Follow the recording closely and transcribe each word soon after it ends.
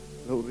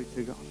Glory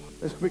to God.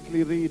 Let's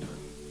quickly read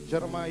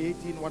Jeremiah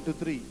 18,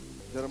 1-3.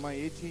 Jeremiah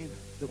 18,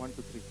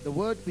 1-3. The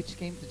word which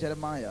came to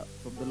Jeremiah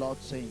from the Lord,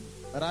 saying,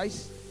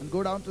 Arise and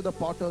go down to the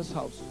potter's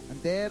house,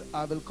 and there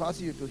I will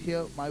cause you to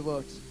hear my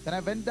words. Then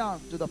I went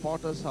down to the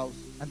potter's house,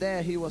 and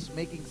there he was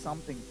making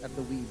something at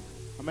the wheel.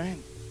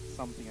 Amen.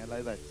 Something, I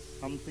like that.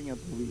 Something at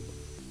the wheel.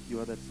 You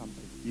are that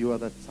something. You are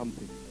that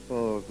something.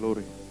 Oh,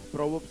 glory.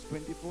 Proverbs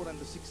 24 and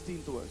the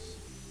 16th verse.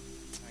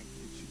 Thank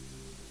you, Jesus.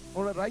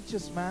 For a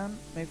righteous man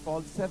may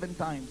fall 7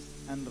 times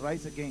and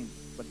rise again,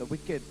 but the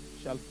wicked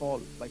shall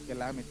fall by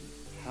calamity.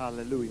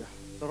 Hallelujah.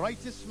 The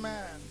righteous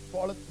man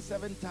falleth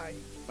 7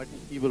 times, but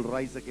he will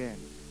rise again.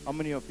 How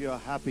many of you are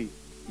happy?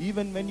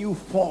 Even when you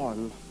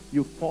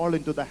fall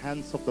into the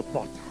hands of the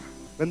potter.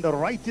 When the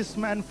righteous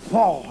man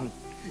falls,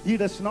 he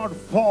does not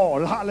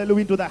fall,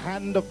 hallelujah, into the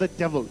hand of the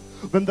devil.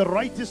 When the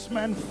righteous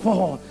man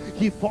falls,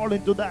 he falls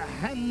into the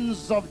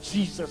hands of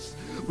Jesus.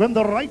 When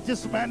the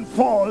righteous man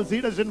falls, he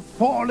doesn't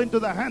fall into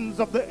the hands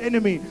of the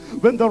enemy.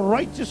 When the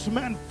righteous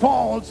man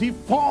falls, he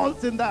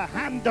falls in the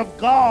hand of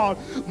God.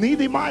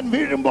 നീതിമാൻ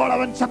വീഴുമ്പോൾ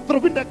അവൻ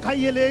ശത്രുവിന്റെ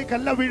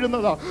കയ്യിലേക്കല്ല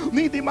വീഴുന്നത്.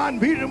 നീതിമാൻ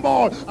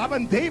വീഴുമ്പോൾ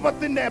അവൻ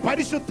ദൈവത്തിന്റെ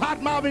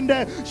പരിശുദ്ധാത്മാവിന്റെ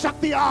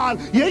ശക്തിയാൽ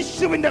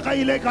യേശുവിന്റെ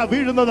കയ്യിലേക്കാണ്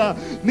വീഴുന്നത്.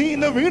 നീ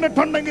ഇന്ന്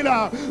വീണിട്ടുണ്ടെങ്കിൽ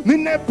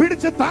നിന്നെ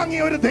പിടിച്ച്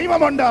താങ്ങിയ ഒരു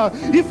ദൈവമുണ്ട്.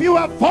 If you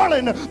have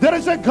fallen, there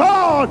is a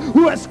God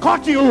who has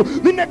caught you.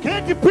 നിന്നെ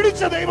കേറ്റി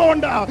പിടിച്ച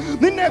ദൈവമുണ്ട്.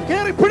 നിന്നെ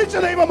കേറി പിടിച്ച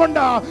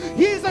ദൈവമുണ്ട്.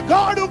 He is a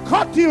God who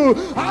caught you.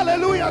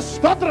 Hallelujah.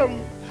 Stotram.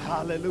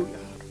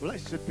 Hallelujah.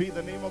 Blessed be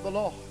the name of the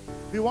Lord.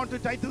 We want to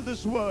title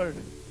this word,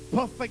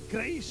 Perfect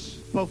Grace,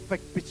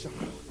 Perfect Picture.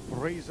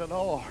 Praise the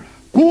Lord.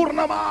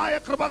 പൂർണ്ണമായ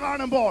കൃപ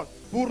കാണുമ്പോൾ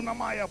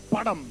പൂർണ്ണമായ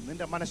പടം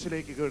നിന്റെ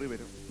മനസ്സിലേക്ക് കയറി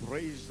വരും.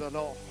 Praise the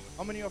Lord.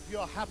 How many of you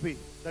are happy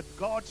that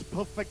God's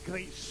perfect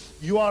grace,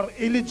 you are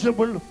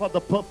eligible for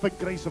the perfect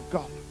grace of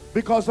God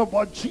because of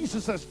what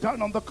Jesus has done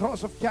on the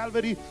cross of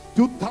Calvary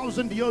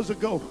 2000 years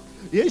ago.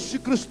 യേശു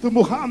ക്രിസ്തു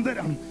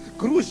മുഖാന്തരം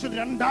ക്രൂശിൽ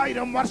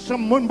 2000 വർഷം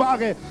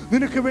മുൻപാകെ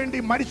നിനക്ക് വേണ്ടി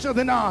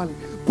മരിച്ചതിനാൽ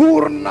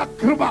പൂർണ്ണ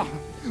കൃപ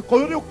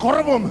ഒരു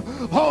കുറവും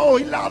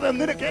ഇല്ലാതെ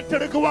നിനക്ക്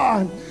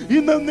ഏറ്റെടുക്കുവാൻ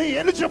ഇന്ന് നീ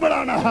എലിജിബിൾ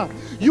ആണ്.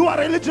 You are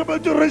eligible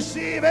to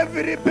receive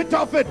every bit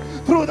of it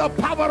through the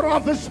power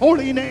of His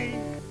holy name.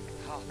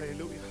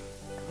 Hallelujah.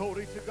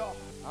 Glory to God.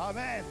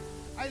 Amen.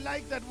 I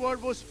like that word,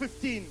 verse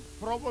 15.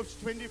 Proverbs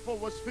 24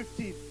 verse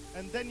 15.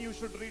 And then you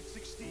should read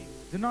 16.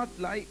 Do not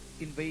lie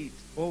in wait,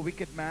 O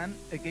wicked man,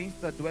 against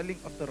the dwelling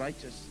of the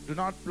righteous. Do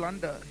not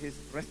plunder his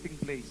resting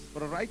place.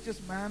 For a righteous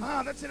man...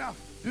 that's enough.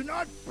 Do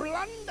not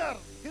plunder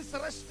his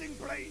resting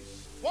place.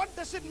 What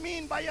does it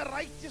mean by a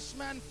righteous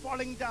man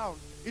falling down?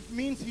 It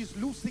means he's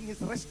losing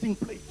his resting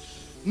place.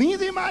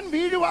 നീതിമാൻ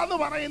വീഴുവാന്ന്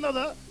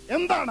പറയുന്നത്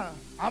എന്താണ്?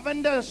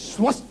 അവന്റെ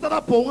സ്വസ്ഥത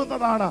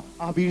പോകുന്നതാണ്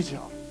ആ വീഴ്ച.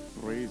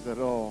 Praise the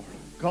Lord.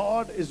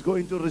 God is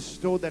going to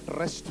restore that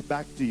rest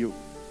back to you.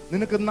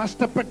 നിനക്ക്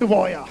നഷ്ടപ്പെട്ടു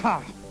പോയ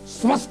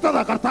സ്വസ്ഥത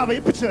കർത്താവ്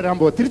ഏൽപ്പിച്ചു തരാൻ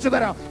പോകും.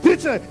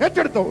 തിരിച്ച്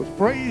ഏറ്റെടുത്തോ.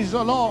 Praise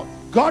the Lord.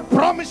 God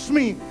promised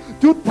me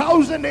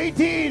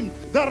 2018,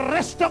 the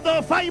rest of the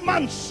 5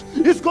 months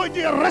is going to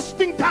be a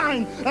resting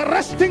time, a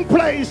resting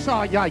place.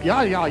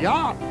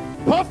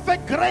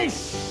 Perfect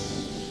grace.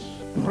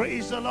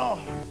 Praise the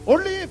Lord.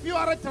 Only if you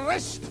are at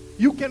rest,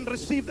 you can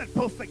receive that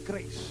perfect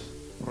grace.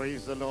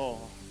 Praise the Lord.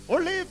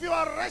 Only if you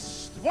are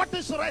rest. What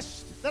is rest?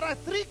 There are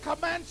 3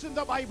 commands in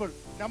the Bible.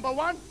 Number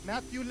 1,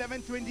 Matthew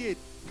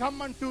 11:28. Come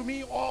unto me,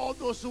 all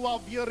those who are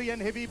weary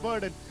and heavy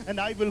burdened, and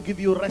I will give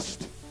you rest.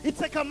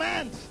 It's a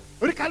command.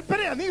 ഒരു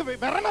കൽപ്പനയാ. നീ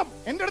വരണം,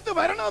 എൻ്റെ അടുത്ത്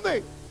വരണമേ.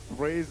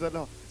 Praise the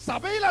Lord.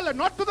 സഭയിലല്ല,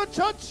 not to the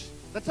church.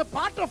 That's a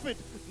part of it.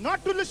 Not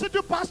to listen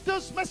to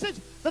pastor's message.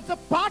 That's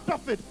a part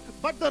of it.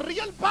 But the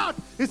real part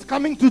is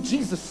coming to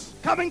Jesus,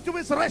 coming to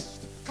His rest.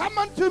 Come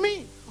unto me,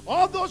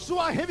 all those who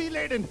are heavy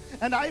laden,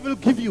 and I will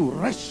give you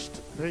rest.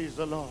 Praise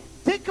the Lord.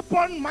 Take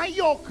upon my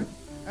yoke,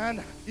 and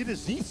it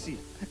is easy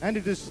and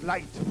it is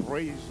light.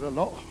 Praise the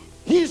Lord.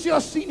 He is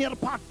your senior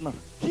partner.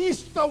 He is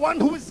the one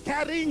who is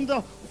carrying the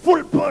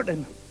full burden.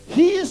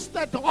 He is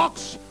that ox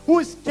who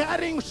is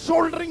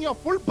shouldering your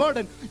full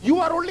burden. You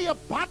are only a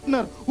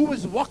partner who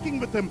is walking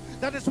with Him.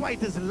 That is why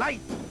it is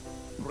light.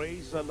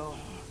 Praise the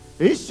Lord.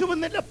 യേശു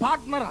നിന്റെ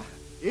പാർട്ട്ണറാ.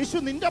 യേശു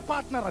നിന്റെ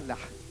partner അല്ല,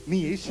 നീ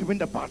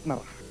യേശുവിന്റെ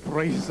പാർട്ട്ണറാ.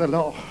 Praise the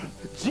Lord.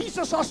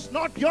 Jesus is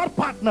not your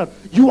partner.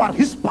 You are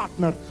His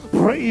partner.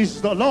 Praise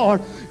the Lord.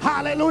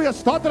 Hallelujah.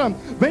 Stotram.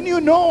 When you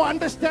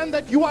understand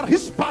that you are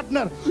His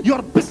partner,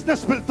 your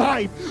business will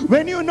thrive.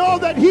 When you know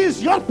that He is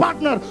your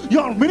partner,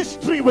 your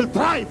ministry will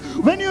thrive.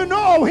 When you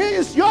know He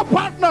is your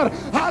partner,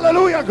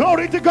 hallelujah,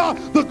 glory to God,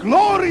 the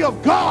glory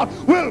of God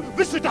will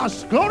visit us.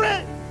 Glory.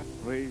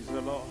 Praise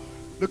the Lord.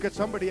 Look at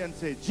somebody and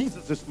say,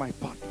 Jesus is my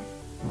partner.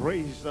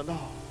 Praise the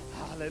Lord.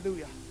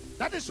 Hallelujah.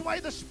 That is why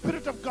the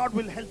Spirit of God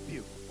will help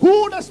you. Who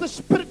does the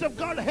Spirit of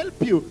God help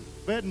you?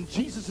 When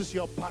Jesus is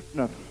your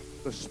partner,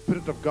 the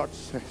Spirit of God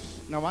says,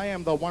 now I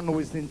am the one who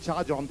is in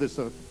charge on this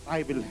earth. I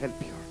will help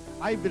you.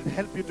 I will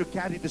help you to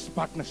carry this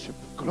partnership.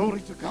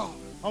 Glory to God.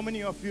 How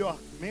many of you have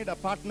made a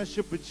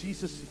partnership with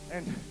Jesus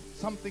and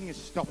something is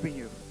stopping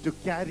you to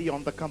carry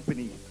on the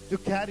company, to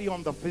carry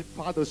on the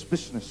Father's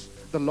business?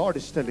 The Lord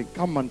is telling,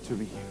 come unto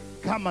me.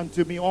 Come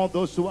unto me, all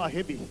those who are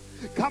heavy.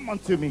 Come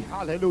unto me,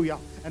 hallelujah,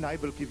 and I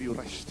will give you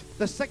rest.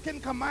 The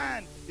second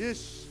command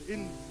is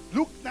in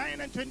Luke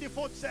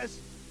 9:24 says,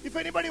 if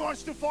anybody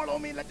wants to follow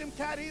me, let him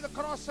carry the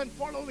cross and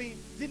follow me.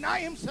 Deny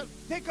himself,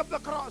 take up the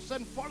cross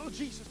and follow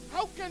Jesus.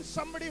 How can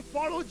somebody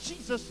follow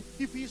Jesus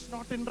if he's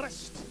not in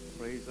rest?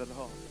 Praise the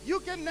Lord.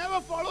 You can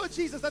never follow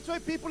Jesus. That's why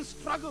people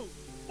struggle.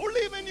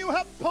 Only when you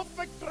have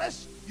perfect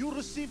rest, you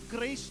receive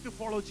grace to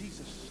follow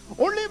Jesus.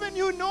 Only when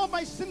you know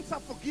my sins are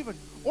forgiven.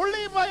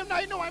 Only when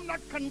I know I'm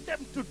not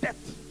condemned to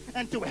death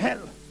and to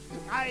hell.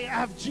 I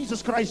have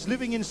Jesus Christ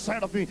living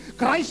inside of me.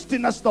 Christ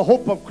in us, the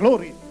hope of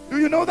glory. Do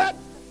you know that?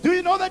 Do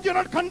you know that you're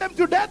not condemned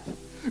to death?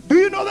 Do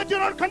you know that you're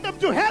not condemned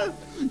to hell?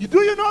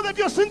 Do you know that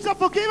your sins are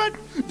forgiven?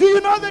 Do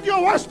you know that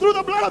you're washed through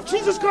the blood of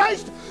Jesus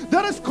Christ?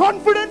 There is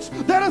confidence,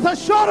 there is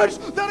assurance,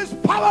 there is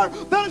power,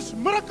 there is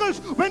miracles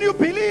when you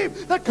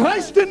believe that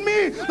Christ in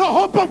me, the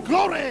hope of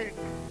glory.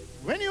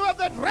 When you have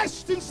that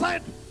rest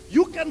inside,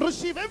 you can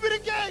receive every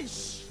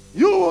grace.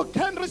 You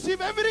can receive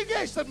every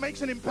grace that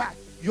makes an impact.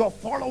 You are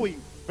following.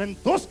 When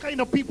those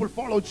kind of people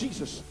follow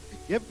Jesus,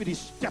 every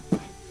step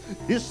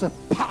is a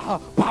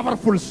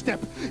powerful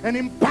step, an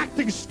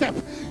impacting step.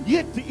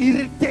 It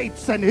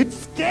irritates and it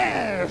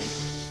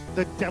scares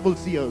the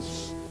devil's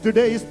ears.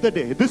 Today is the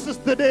day. This is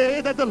the day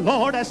that the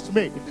Lord has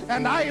made.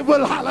 And I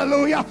will,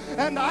 hallelujah,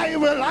 and I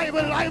will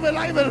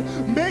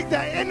make the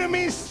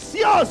enemy's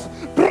ears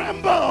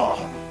tremble.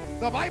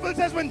 The Bible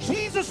says when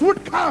Jesus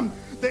would come,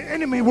 the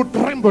enemy would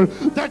tremble.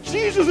 That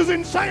Jesus is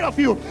inside of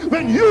you.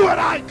 When you and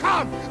I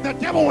come, the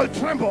devil will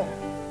tremble.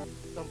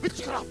 The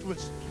witchcraft will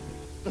tremble.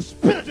 The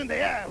spirit in the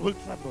air will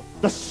tremble.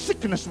 The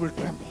sickness will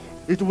tremble.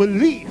 It will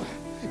leave.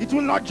 It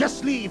will not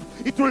just leave.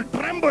 It will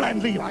tremble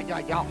and leave.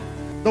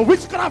 The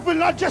witchcraft will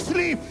not just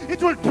leave. It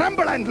will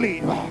tremble and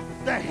leave.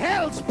 The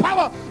hell's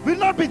power will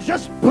not be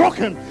just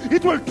broken.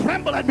 It will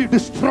tremble and be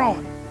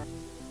destroyed.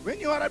 When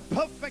you are at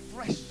perfect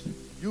rest,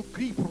 you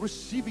keep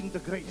receiving the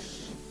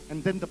grace.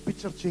 And then the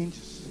picture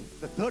changes.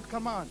 The third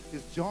command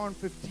is John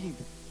 15,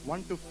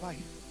 1-5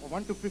 or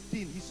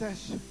 1-15. He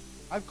says,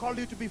 I've called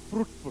you to be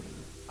fruitful.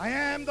 I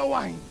am the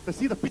vine. To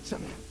see the picture.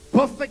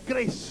 Perfect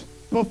grace.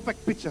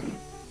 Perfect picture.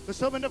 The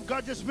servant of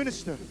God just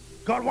ministered.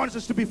 God wants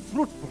us to be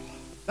fruitful.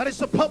 That is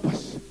the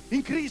purpose.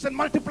 Increase and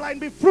multiply and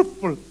be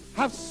fruitful.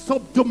 Have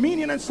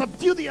dominion and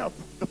subdue the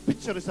earth. The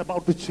picture is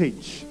about to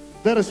change.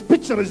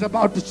 Picture is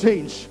about to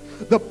change.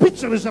 The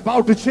picture is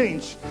about to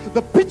change.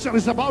 The picture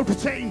is about to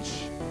change.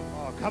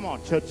 Oh, come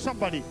on, church.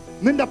 Somebody.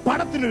 നിന്റെ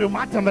പടത്തിനൊരു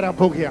മാറ്റം വരാൻ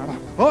പോകുകയാണ്.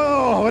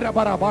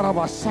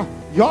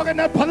 യോഗന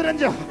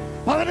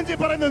 15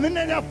 പറയുന്നത്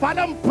നിന്നെ ഞാൻ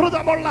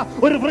ഫലപ്രദമുള്ള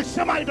ഒരു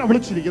വൃക്ഷമായിട്ടാണ്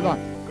വിളിച്ചിരിക്കുന്നത്.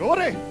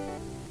 Glory.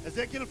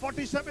 Ezekiel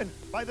 47,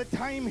 by the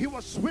time he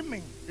was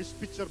swimming, his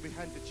picture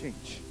began to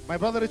change. My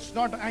brother, it's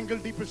not ankle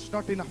deep, it's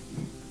not enough.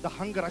 The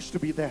hunger has to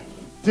be there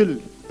till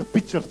the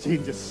picture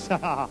changes.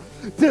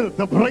 Till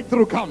the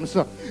breakthrough comes.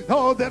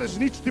 Oh, there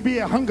needs to be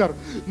a hunger.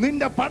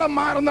 നിന്റെ പടം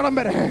മാറുന്നിടം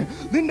വരെ,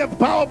 നിന്റെ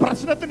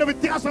പ്രശ്നത്തിന്റെ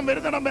വ്യത്യാസം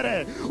വരുന്നിടം വരെ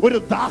ഒരു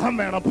ദാഹം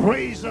വേണം.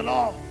 Praise the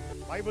Lord.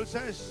 Bible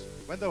says,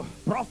 when the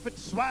prophet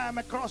swam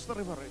across the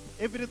river,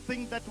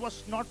 everything that was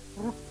not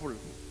fruitful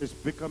is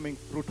becoming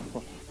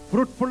fruitful.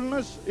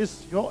 Fruitfulness is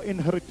your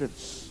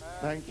inheritance.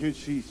 Thank you,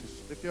 Jesus.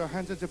 Lift your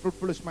hands and say,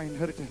 fruitful is my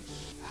inheritance.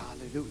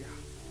 Hallelujah.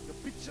 The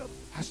picture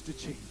has to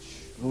change.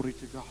 Glory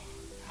to God.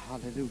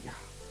 Hallelujah.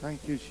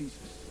 Thank you,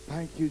 Jesus.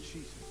 Thank you,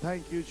 Jesus.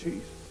 Thank you,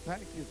 Jesus.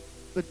 Thank you.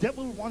 The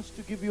devil wants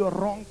to give you a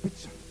wrong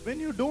picture. When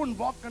you don't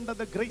walk under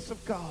the grace of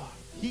God,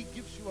 he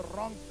gives you a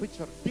wrong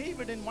picture.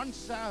 David in 1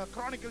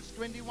 Chronicles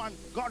 21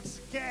 got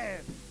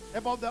scared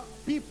about the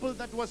people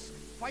that was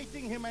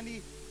fighting him, and he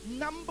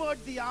numbered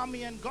the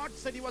army, and God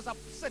said he was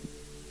upset.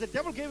 The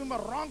devil gave him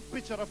a wrong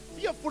picture, a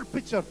fearful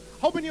picture.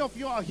 How many of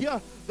you are here?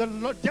 The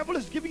devil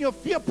is giving you a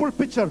fearful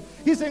picture.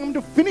 He's saying, I'm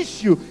going to finish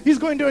you.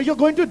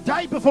 You're going to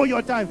die before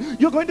your time.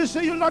 You're going to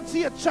say you'll not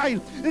see a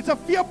child. It's a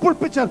fearful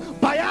picture.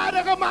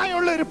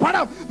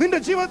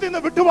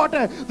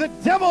 The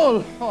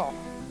devil,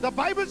 the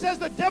Bible says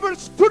the devil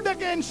stood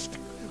against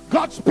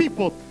God's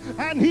people,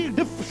 and he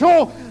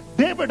showed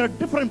David a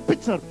different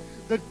picture.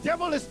 The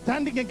devil is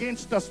standing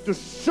against us to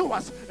show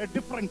us a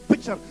different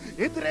picture.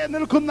 എതിരെ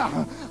നിൽക്കുന്ന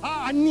ആ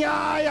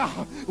അന്യായ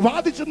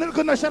വാദിച്ചു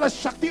നിൽക്കുന്ന ചില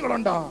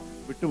ശക്തികളുണ്ട്.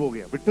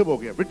 വിട്ടുപോകുക.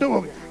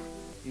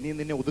 ഇനി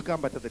നിന്നെ ഒതുക്കാൻ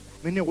പറ്റത്തില്ല.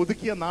 നിന്നെ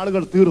ഒതുക്കിയ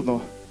നാളുകൾ തീർന്നു.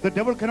 The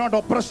devil cannot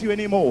oppress you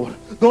anymore.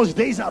 Those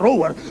days are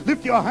over.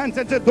 Lift your hands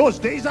and say, those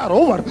days are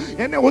over.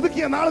 എന്നെ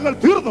ഒതുക്കിയ നാളുകൾ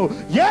തീർന്നു.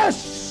 Yes.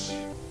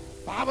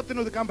 പാപത്തിന്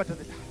ഒതുക്കാൻ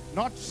പറ്റത്തില്ല.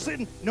 Not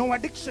sin, no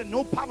addiction,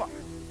 no power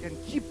can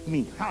keep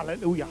me,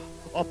 hallelujah,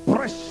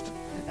 oppressed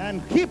and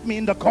keep me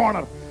in the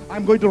corner.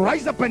 I'm going to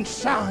rise up and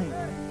shine.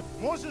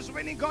 Moses,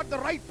 when he got the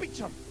right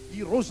picture,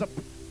 he rose up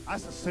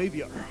as a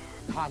savior.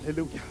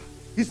 Hallelujah.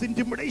 His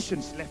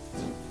intimidations left.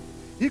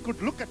 He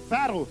could look at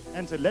Pharaoh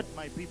and say, let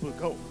my people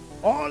go.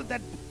 All that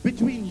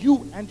between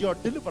you and your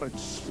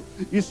deliverance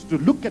is to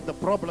look at the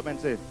problem and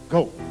say,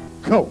 go,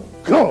 go,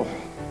 go.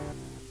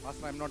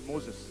 Pastor, I'm not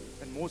Moses.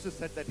 And Moses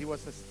said that he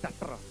was a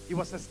stutterer. He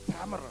was a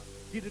stammerer.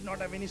 He did not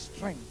have any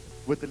strength.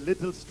 With a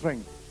little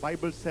strength,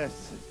 Bible says,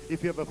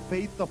 if you have a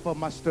faith of a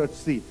mustard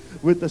seed,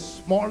 with the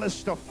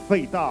smallest of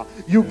faith,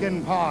 you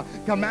can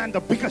command the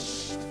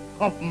biggest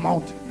of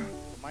mountain.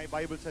 My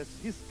Bible says,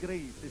 His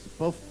grace is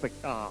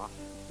perfect.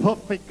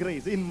 Perfect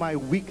grace in my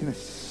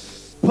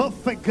weakness.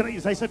 Perfect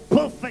grace. I said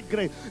perfect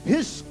grace.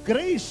 His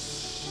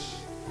grace.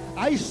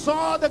 I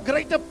saw the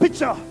greater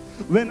picture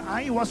when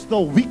I was the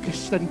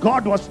weakest and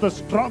God was the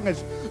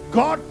strongest.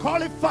 God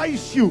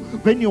qualifies you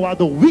when you are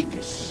the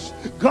weakest.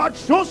 God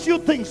shows you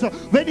things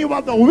when you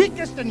are the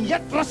weakest and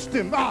yet trust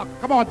Him.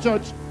 Come on,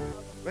 church.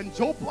 When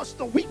Job was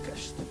the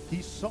weakest,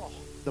 he saw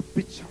the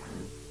picture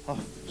of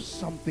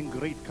something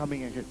great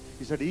coming ahead.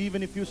 He said,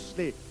 even if you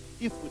slay,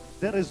 if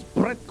there is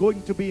breath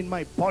going to be in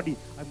my body,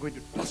 I'm going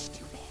to trust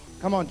you, Lord.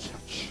 Come on,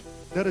 church.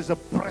 There is a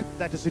breath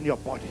that is in your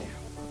body.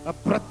 A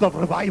breath of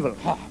revival.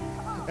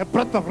 A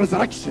breath of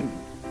resurrection.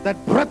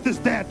 That breath is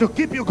there to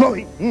keep you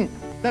going.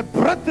 That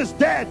breath is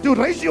there to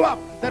raise you up.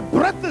 That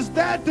breath is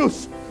there to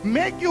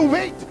make you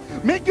wait,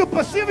 make you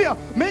persevere,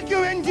 make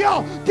you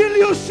endure till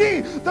you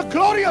see the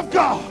glory of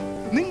God.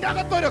 നിന്റെ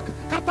അകത്തൊരു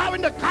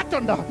കർത്താവിന്റെ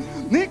കാറ്റുണ്ട്.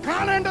 നീ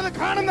കാണേണ്ടത്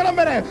കാണുന്നിടം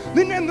വരെ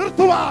നിന്നെ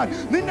നിർത്തുവാൻ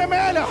നിന്റെ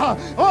മേലെ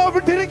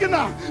വിട്ടിരിക്കുന്ന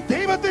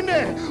ദൈവത്തിന്റെ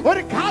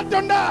ഒരു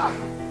കാറ്റുണ്ട്.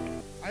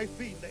 I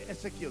feel the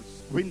Ezekiel's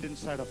wind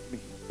inside of me.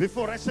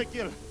 Before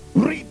Ezekiel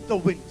breathed the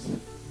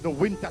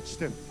wind touched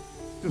him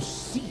to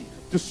see,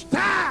 to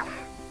stand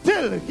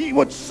till he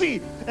would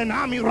see an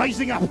army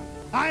rising up.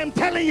 I am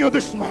telling you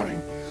this morning,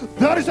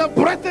 there is a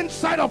breath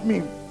inside of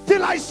me.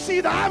 Till I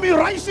see the army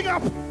rising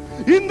up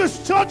in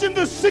this church, in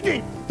this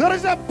city, there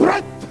is a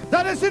breath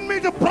that is in me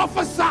to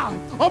prophesy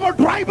over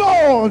dry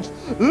bones.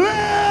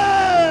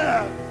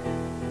 Live!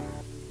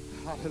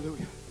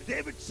 Hallelujah.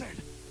 David said,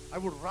 I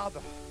would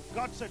rather.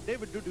 God said,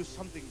 David, do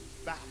something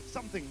bad,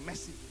 something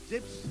messy.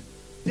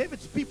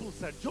 David's people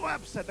said,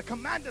 Joab said, the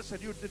commander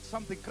said, you did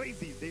something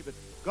crazy, David.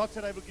 God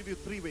said, I will give you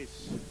 3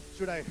 ways.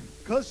 Should I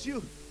curse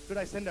you? Should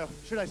I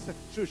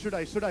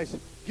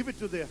give it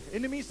to the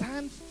enemy's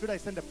hands? Should I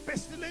send a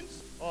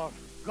pestilence? Or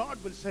God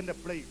will send a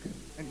plague?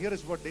 And here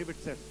is what David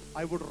said.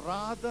 I would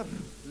rather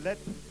let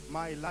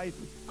my life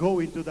go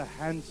into the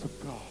hands of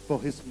God,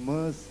 for His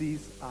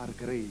mercies are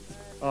great.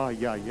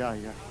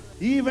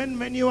 Even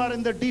when you are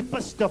in the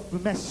deepest of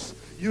mess,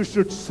 you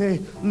should say,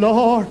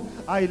 Lord,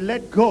 I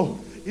let go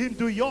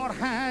into your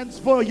hands,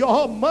 for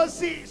your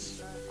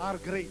mercies are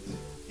great.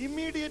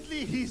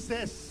 Immediately he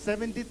says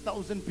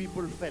 70,000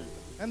 people fell.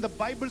 And the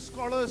Bible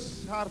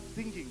scholars are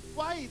thinking,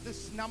 why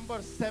this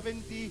number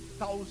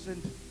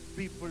 70,000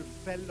 people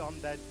fell on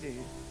that day?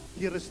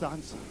 Here is the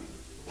answer.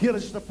 Here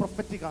is the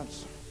prophetic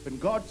answer. When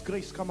God's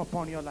grace come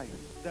upon your life,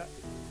 the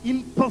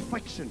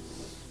imperfections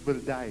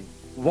will die.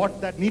 What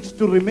that needs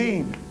to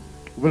remain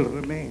will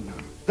remain.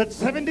 That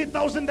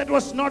 70,000 that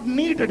was not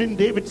needed in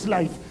David's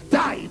life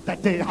died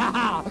that day.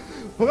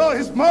 Oh,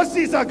 His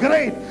mercies are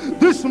great.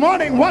 This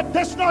morning, what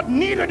does not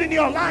needed in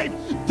your life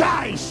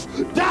dies.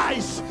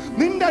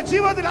 Ninda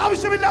jeevathil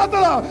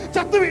avashyamillathadu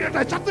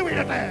chattu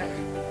veedate.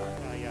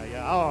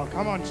 Oh,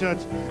 come on, church.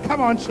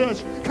 Come on,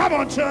 church. Come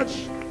on,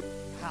 church.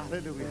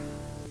 Hallelujah.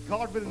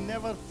 God will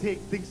never take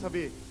things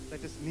away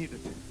that is needed.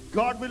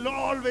 God will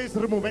always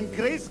remove. When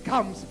grace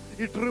comes,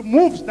 it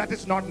removes that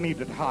is not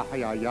needed.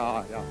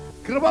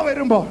 Kripa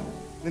varumbo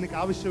ninakku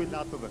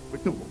avashyamillathadu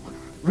vittu.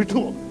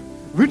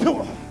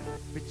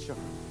 Picture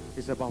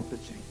is about to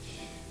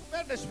change.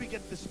 Where does we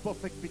get this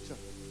perfect picture?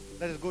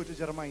 Let us go to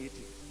Jeremiah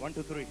 18,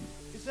 1-3.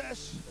 It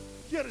says,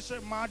 here is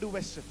a madu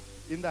vessel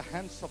in the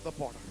hands of the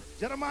potter.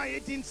 Jeremiah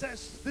 18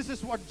 says, this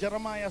is what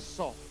Jeremiah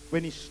saw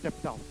when he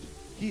stepped out.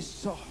 He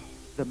saw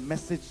the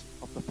message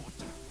of the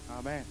potter.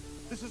 Amen.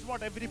 This is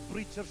what every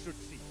preacher should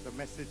see, the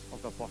message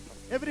of the potter.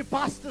 Every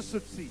pastor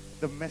should see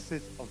the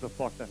message of the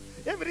potter.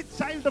 Every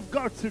child of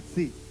God should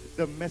see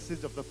the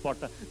message of the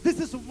potter. This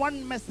is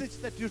one message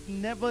that you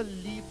never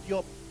leave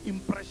your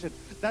impression.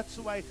 That's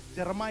why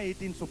Jeremiah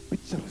 18 is so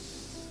picturesque.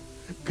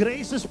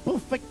 Grace's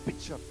perfect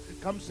picture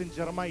comes in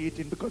Jeremiah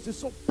 18 because it's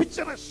so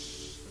picturesque.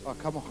 Oh,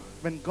 come on.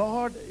 When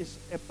God is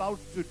about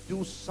to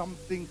do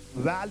something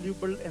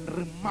valuable and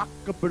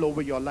remarkable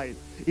over your life,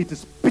 it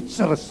is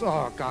picturesque.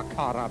 Oh,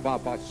 kakara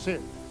baba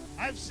shit.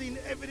 I've seen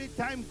every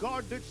time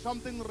God did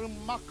something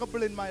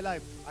remarkable in my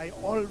life, I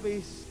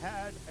always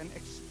had an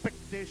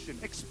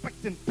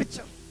expectant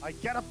picture. I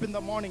get up in the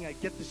morning, I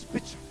get this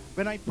picture.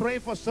 When I pray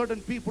for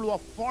certain people who are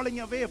falling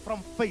away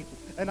from faith,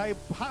 and I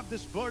have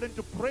this burden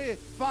to pray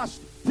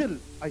fast till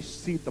I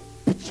see the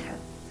picture,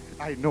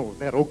 I know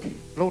they're okay.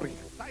 Glory.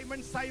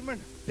 Simon,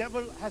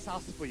 devil has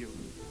asked for you.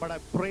 But I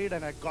prayed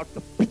and I got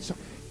the picture.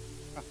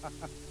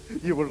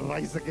 You will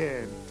rise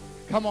again.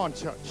 Come on,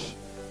 church.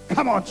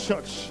 Come on,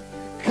 church.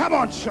 Come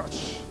on,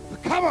 church.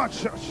 Come on,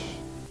 church.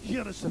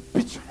 Here is a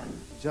picture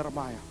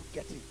Jeremiah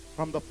getting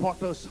from the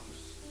potter's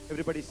house.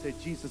 Everybody say,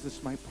 Jesus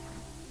is my potter.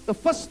 The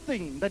first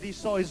thing that he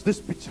saw is this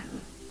picture.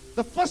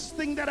 The first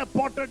thing that a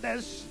potter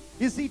does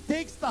is he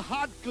takes the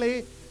hard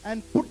clay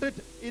and put it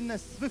in a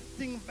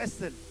sifting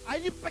vessel.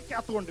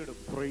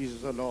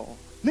 Praise the Lord.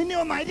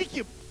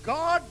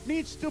 God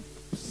needs to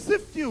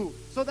sift you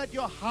so that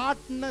your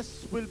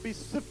hardness will be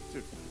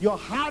sifted. Your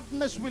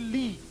hardness will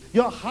leave.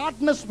 Your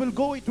hardness will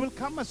go. It will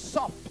come as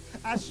soft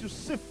as you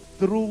sift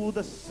through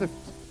the sift.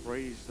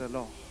 Praise the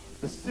Lord.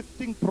 The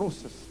sifting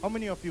process. How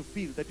many of you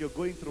feel that you're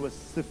going through a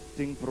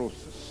sifting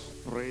process?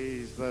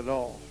 Praise the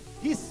Lord.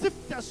 He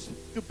sifted us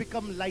to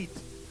become light.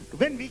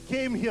 When we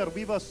came here,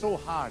 we were so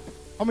hard.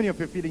 How many of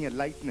you feeling a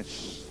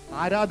lightness?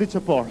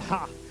 Aradhichapol,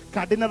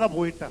 kadinada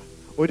poitta,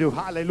 oru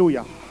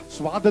hallelujah,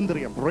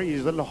 swadandriyam,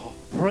 praise the Lord,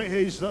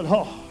 praise the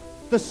Lord.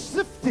 The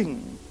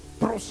sifting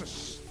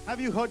process. Have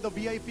you heard the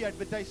VIP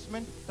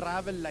advertisement?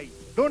 Travel light.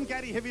 Don't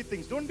carry heavy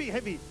things. Don't be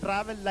heavy.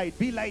 Travel light.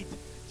 Be light.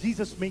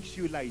 Jesus makes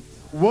you light.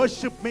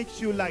 Worship makes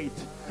you light.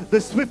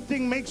 The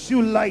sifting makes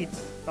you light.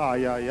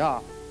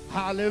 Hallelujah.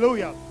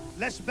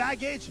 Less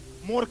baggage,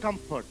 more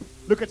comfort.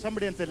 Look at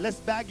somebody and say, less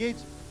baggage,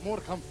 more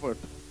comfort.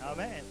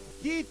 Amen.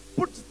 He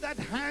puts that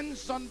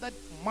hands on that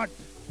mud.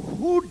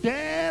 Who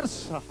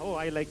dares? Oh,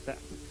 I like that.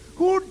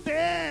 Who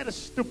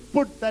dares to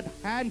put that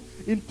hand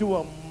into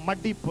a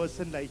muddy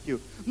person like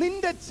you?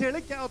 There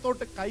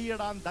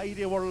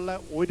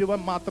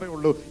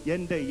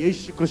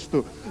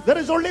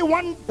is only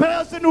one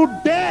person who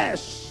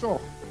dares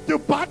to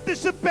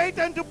participate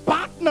and to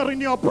partner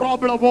in your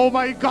problem. Oh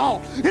my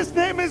God. His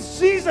name is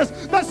Jesus,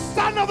 the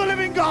Son of the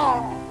living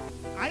God.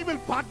 I will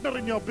partner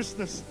in your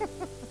business.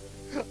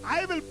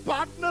 I will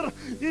partner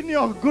in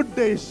your good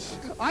days.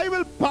 I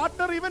will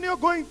partner even you're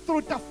going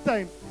through tough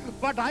time.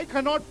 But I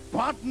cannot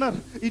partner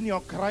in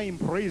your crime,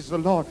 praise the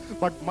Lord.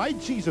 But my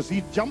Jesus,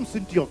 he jumps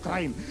into your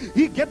crime.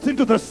 He gets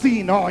into the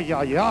scene. Oh,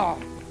 yeah.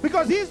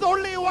 Because he's the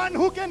only one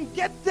who can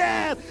get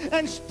there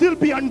and still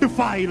be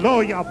undefiled.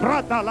 Oh, yeah,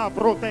 brata la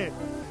brote.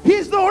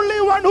 He's the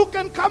only one who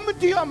can come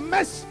into your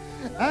mess.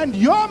 And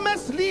your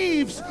mess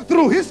leaves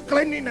through his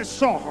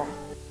cleanliness. Oh.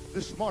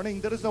 This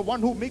morning, there is the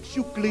one who makes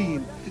you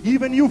clean.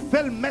 Even you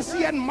fell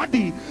messy and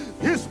muddy,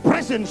 his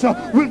presence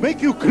will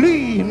make you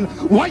clean,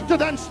 whiter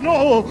than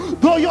snow.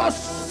 Though your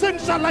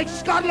sins are like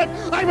scarlet,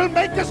 I will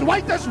make as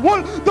white as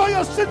wool. Though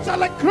your sins are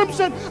like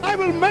crimson, I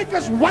will make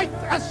as white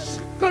as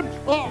crimson.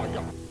 Oh,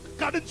 yeah.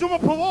 There's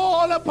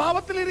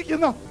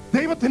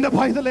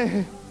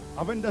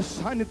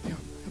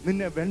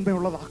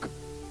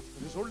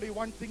only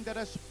one thing that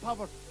has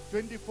power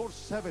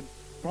 24/7.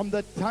 From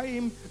the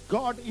time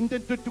God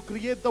intended to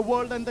create the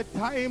world and the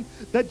time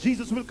that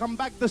Jesus will come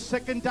back the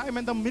second time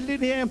and the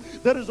millennium,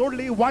 there is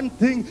only one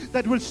thing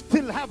that will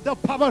still have the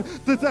power.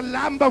 There's the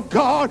Lamb of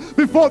God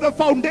before the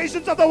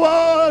foundations of the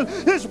world.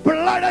 His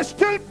blood has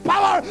still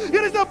power. It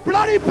is the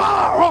bloody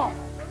power.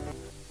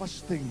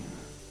 First thing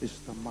is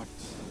the mud.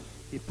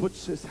 He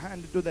puts his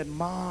hand into that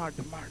mud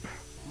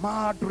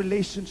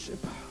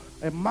relationship,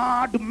 a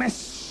mud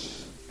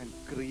mess, and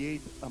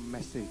create a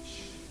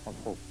message of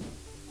hope.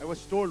 I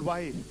was told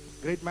why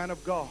great man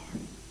of God,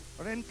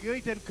 a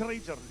great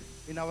encourager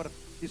in our,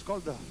 he's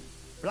called the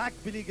Black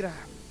Billy Graham.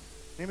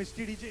 Name is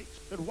T.D. Jakes.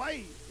 But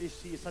why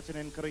is he such an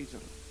encourager?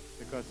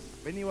 Because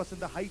when he was in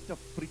the height of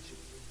preaching,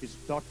 his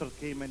daughter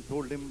came and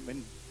told him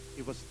when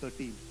he was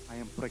 13, I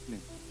am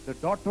pregnant. The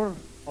daughter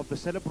of the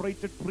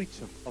celebrated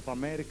preacher of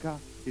America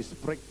is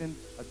pregnant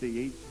at the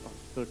age of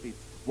 13.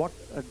 What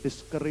a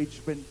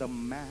discouragement the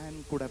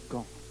man could have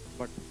gone.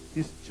 But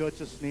his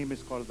church's name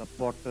is called the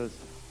Potter's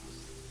House.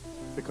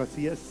 Because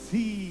he has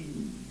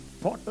seen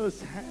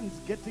Potter's hands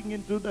getting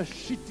into the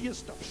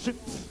shittiest of shit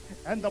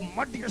and the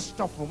muddiest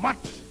of mud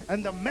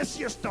and the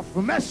messiest of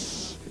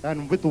mess.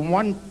 And with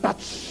one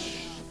touch,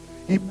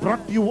 he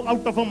brought you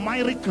out of a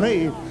miry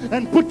clay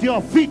and put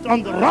your feet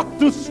on the rock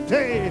to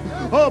stay.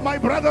 Oh, my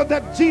brother,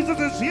 that Jesus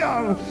is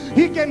here.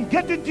 He can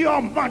get into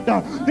your mud.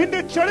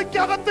 Ninne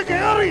chelikkagathu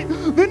keri,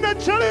 ninne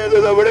cheliyil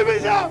ninnu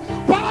vidipicha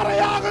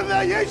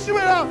paarayaguna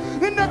Yeshuvina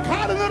ninne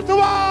kaadu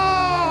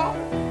nirthuva.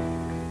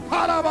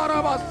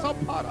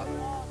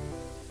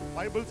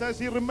 Bible says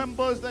he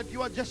remembers that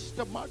you are just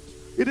a mud.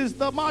 It is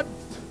the mud.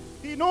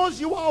 He knows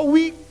you are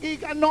weak. He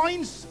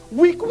anoints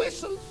weak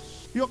vessels.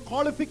 Your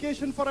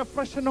qualification for a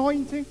fresh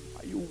anointing.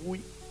 Are you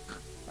weak?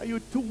 Are you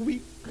too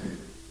weak?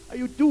 Are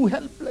you too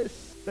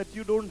helpless that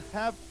you don't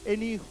have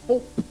any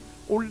hope?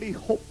 Only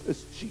hope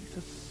is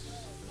Jesus.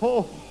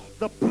 Oh,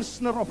 the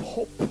prisoner of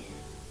hope.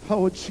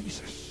 Oh,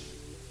 Jesus.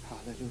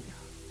 Hallelujah.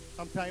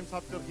 Sometimes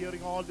after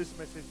hearing all this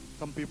message,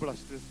 some people are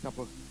still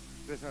stubborn.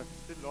 They say,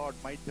 still Lord,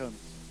 my terms.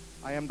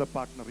 I am the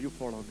partner. You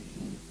follow me.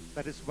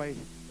 That is why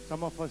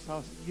Some of us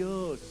are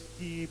years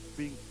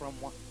keeping from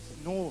one,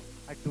 no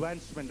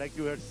advancement, like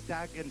you are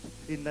stagnant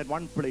in that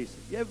one place.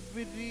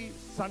 Every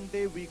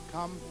Sunday we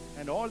come,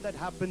 and all that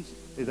happens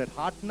is that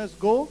hardness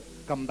go,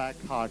 come back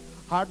hard.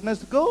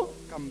 Hardness go,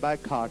 come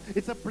back hard.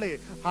 It's a play.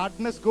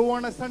 Hardness go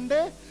on a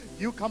Sunday,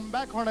 you come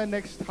back on a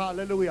next,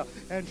 hallelujah,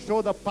 and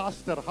show the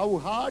pastor how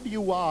hard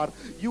you are.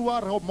 You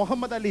are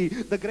Muhammad Ali,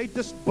 the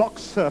greatest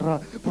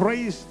boxer.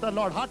 Praise the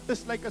Lord. Heart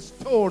is like a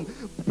stone.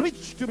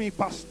 Preach to me,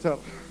 pastor.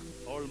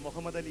 All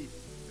Muhammad Ali.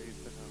 Praise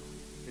the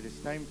Lord. It is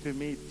time to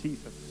meet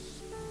Jesus,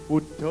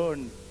 who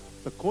turned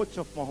the coach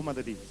of Muhammad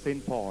Ali,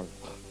 St. Paul,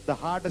 the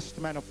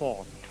hardest man of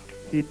all.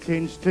 He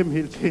changed him,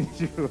 he'll change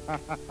you.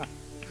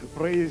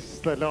 Praise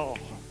the Lord.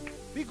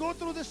 We go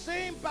through the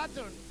same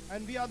pattern,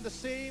 and we are in the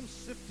same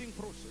sifting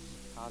process.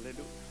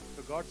 Hallelujah.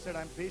 So God said,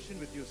 I'm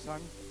patient with you,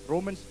 son.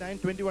 Romans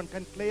 9:21,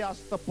 can clay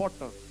ask the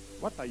potter,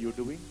 what are you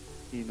doing?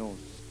 He knows.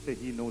 Say,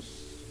 he knows.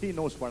 He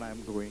knows what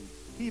I'm doing.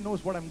 He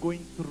knows what I'm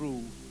going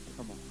through.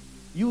 Come on.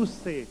 You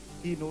say,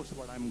 he knows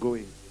what I'm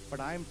going. But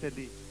I'm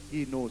telling,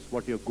 he knows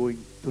what you're going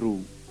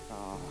through.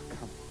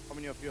 Come on. How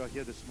many of you are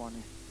here this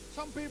morning?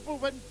 Some people,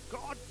 when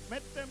God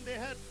met them, they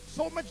had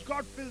so much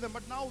God filled them,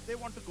 but now they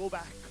want to go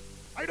back.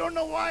 I don't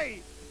know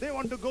why they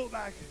want to go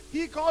back.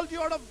 He called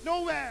you out of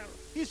nowhere.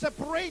 He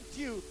separated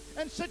you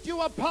and set you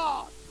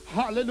apart.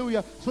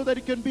 Hallelujah. So that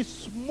you can be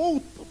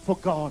smooth for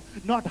God,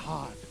 not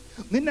hard.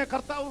 നിന്നെ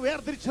കർത്താവ്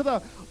വേർതിരിച്ചത്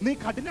നീ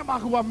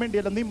കഠിനമാകുവാൻ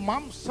വേണ്ടിയല്ല, നീ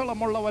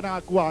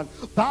മാംസളമുള്ളവനാക്കുവാൻ.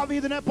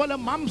 ദാവീദിനെ പോലെ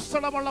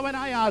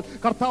മാംസളമുള്ളവനായാൽ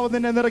കർത്താവ്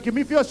നിന്നെ നിറയ്ക്കും.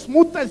 If you are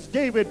smooth as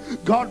David,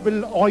 God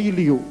will oil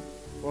you.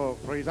 Oh,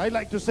 praise. I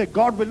like to say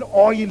God will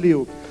oil you.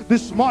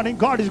 This morning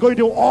God is going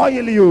to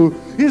oil you.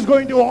 He's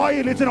going to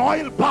oil. It's an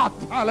oil bath.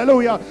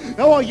 Hallelujah.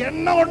 Oh,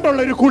 enna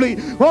kondulla oru kuli.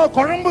 Oh,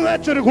 kolambu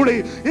vechoru kuli.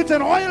 It's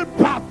an oil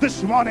bath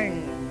this morning.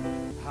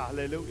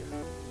 Hallelujah.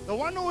 The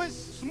one who is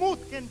smooth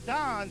can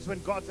dance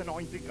when God's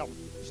anointing comes.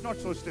 It's not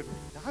so stiff.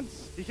 Dance.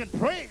 He can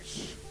praise.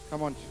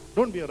 Come on.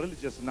 Don't be a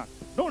religious nut.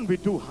 Don't be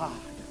too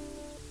hard.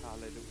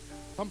 Hallelujah.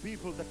 Some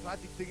people, the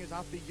tragic thing is,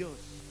 after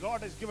years, God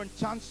has given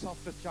chance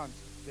after chance.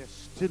 They're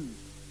still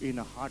in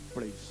a hard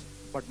place.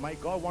 But my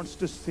God wants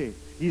to say,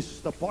 He's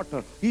the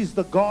potter. He's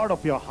the God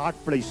of your hard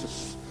places.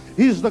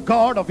 He's the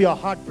God of your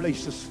hard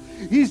places.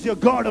 He's your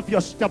God of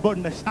your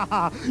stubbornness.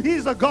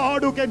 He's the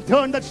God who can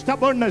turn that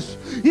stubbornness.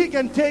 He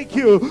can take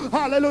you,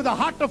 hallelujah, the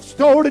heart of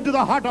stone into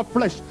the heart of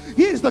flesh.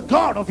 He is the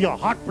God of your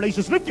hard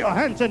places. Lift your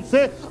hands and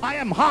say, I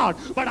am hard,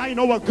 but I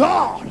know a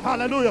God,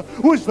 hallelujah,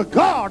 who is the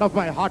God of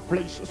my hard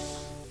places.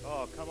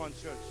 Oh, come on,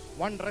 church.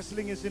 One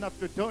wrestling is enough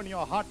to turn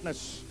your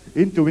hardness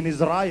into an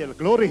Israel.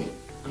 Glory,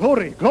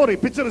 glory, glory.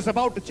 Picture is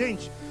about to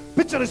change.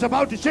 Picture is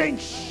about to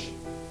change.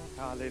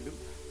 Hallelujah.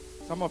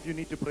 Some of you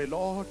need to pray,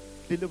 Lord,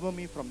 deliver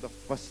me from the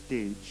first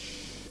stage.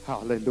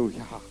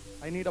 Hallelujah.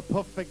 I need a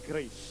perfect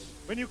grace.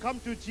 When you come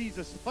to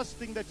Jesus, first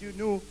thing that you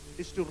do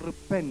is to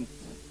repent.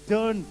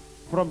 Turn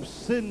from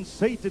sin,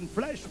 Satan,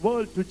 flesh,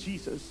 world to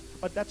Jesus.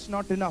 But that's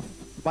not enough.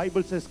 The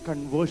Bible says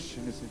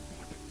conversion is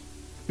important.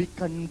 Be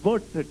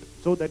converted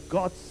so that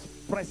God's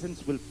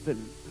presence will fill.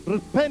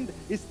 Repent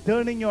is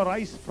turning your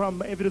eyes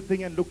from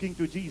everything and looking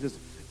to Jesus.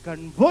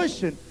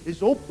 Conversion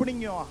is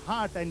opening your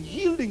heart and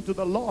yielding to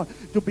the Lord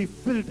to be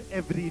filled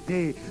every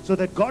day so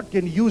that God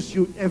can use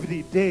you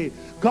every day.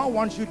 God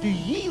wants you to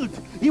yield.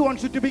 He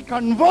wants you to be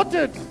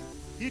converted.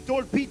 He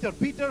told Peter,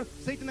 Peter,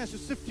 Satan has to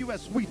sift you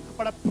as wheat,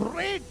 but I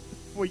prayed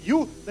for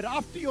you that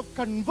after you've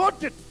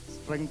converted,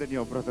 strengthen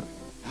your brother.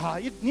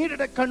 It needed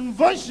a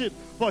conversion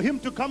for him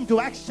to come to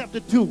Acts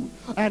chapter 2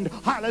 and,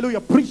 hallelujah,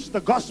 preach the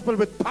gospel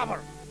with power.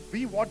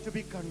 We want to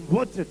be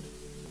converted.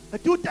 The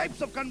two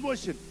types of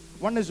conversion.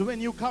 One is when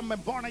you come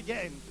and born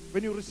again,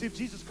 when you receive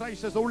Jesus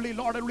Christ as only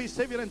Lord, only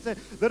Savior, and say,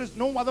 there is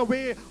no other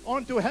way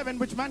onto heaven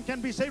which man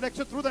can be saved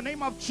except through the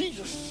name of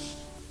Jesus.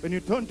 When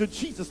you turn to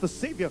Jesus, the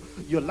Savior,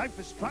 your life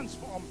is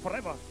transformed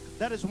forever.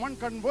 That is one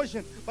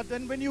conversion. But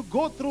then when you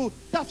go through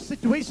tough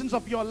situations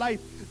of your life,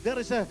 there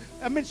is a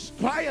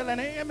trial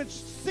and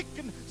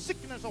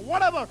sickness or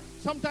whatever.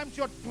 Sometimes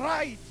you're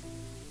tried.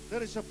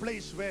 There is a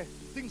place where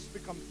things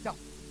become tough.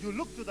 You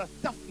look to the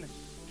toughness.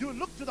 You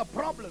look to the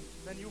problem,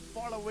 then you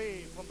fall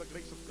away from the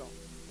grace of God.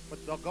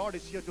 But the God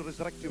is here to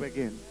resurrect you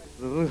again.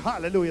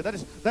 Hallelujah.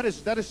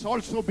 That is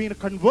also been a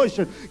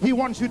conversion. He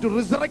wants you to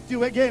resurrect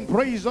you again.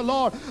 Praise the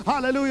Lord.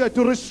 Hallelujah.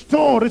 To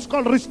restore. It's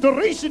called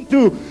restoration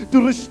to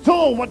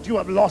restore what you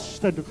have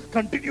lost and to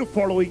continue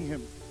following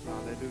Him.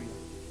 Hallelujah.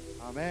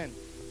 Amen.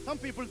 Some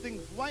people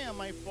think, why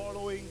am I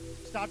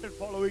started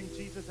following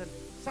Jesus and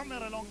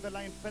somewhere along the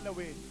line fell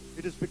away?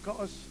 It is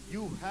because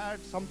you had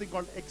something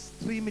called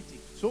extremity.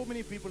 So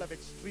many people have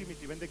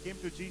extremity. When they came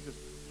to Jesus,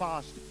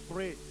 fast,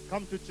 pray,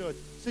 come to church,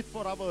 sit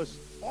for hours.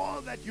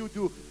 All that you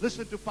do,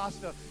 listen to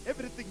pastor,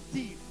 everything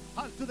T,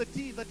 to the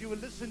T that you will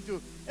listen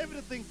to,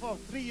 everything for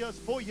 3 years,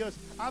 4 years.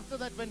 After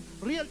that, when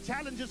real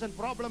challenges and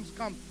problems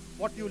come,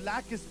 what you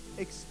lack is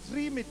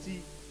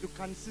extremity to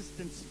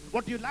consistency.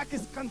 What you lack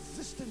is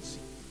consistency.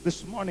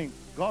 This morning,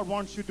 God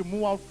wants you to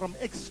move out from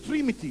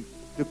extremity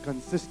to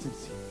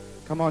consistency.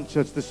 Come on,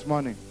 church, this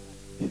morning.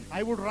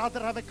 I would rather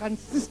have a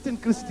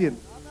consistent Christian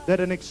than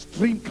an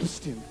extreme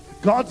Christian.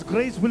 God's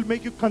grace will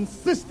make you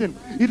consistent.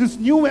 It is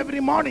new every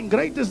morning.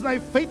 Great is thy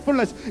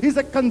faithfulness. He's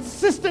a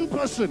consistent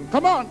person.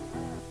 Come on.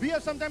 We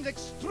have sometimes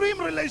extreme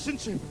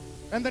relationship.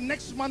 And the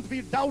next month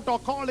we doubt our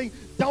calling,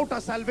 doubt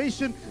our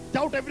salvation,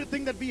 doubt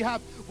everything that we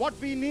have. What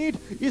we need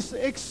is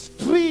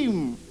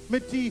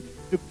extremity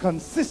to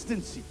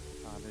consistency.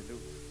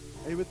 Hallelujah.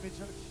 Are you with me,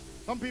 church?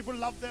 Some people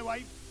love their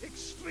wife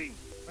extreme.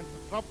 When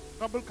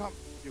trouble comes,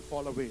 you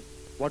fall away.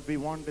 What we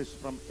want is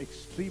from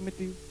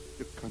extremity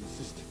to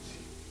consistency.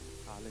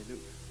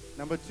 Hallelujah.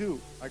 Number 2,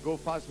 I go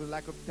fast with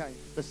lack of time.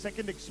 The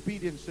second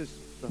experience is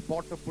the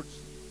potter puts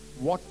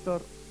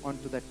water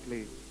onto that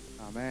clay.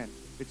 Amen.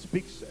 It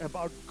speaks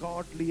about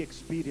godly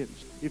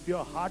experience. If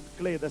you're hard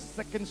clay, the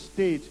second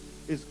stage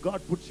is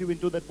God puts you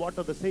into that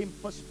water. The same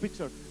first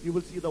picture, you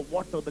will see the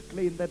water, the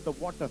clay in that, the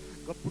water.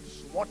 God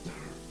puts water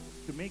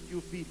to make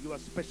you feel you are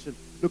special.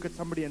 Look at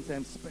somebody and say,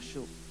 I'm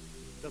special.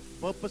 The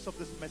purpose of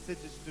this message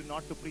is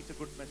not to preach a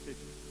good message,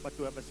 but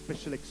to have a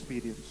special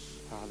experience.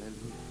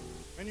 Hallelujah.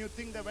 When you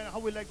think that, how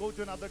will I go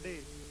to another day?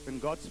 When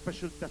God's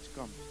special touch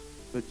comes,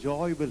 the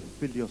joy will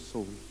fill your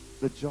soul.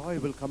 The joy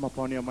will come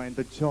upon your mind.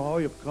 The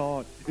joy of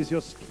God is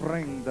your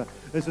strength.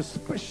 There's a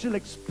special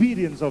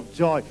experience of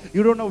joy.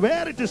 You don't know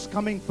where it is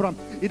coming from.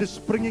 It is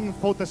bringing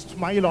forth a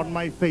smile on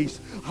my face.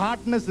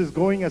 Hardness is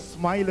going, a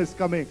smile is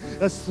coming.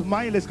 A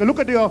smile is coming. Look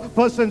at your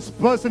person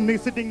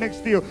sitting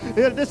next to you.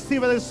 Just see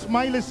whether a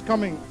smile is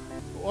coming.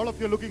 All of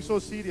you are looking so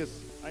serious.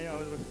 I know,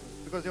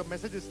 because your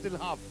message is still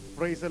half.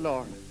 Praise the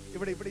Lord.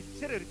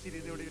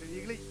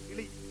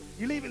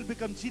 Ili will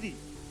become chiri.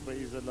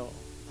 Praise the Lord.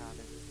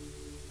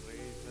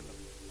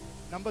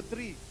 Number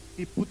 3,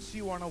 he puts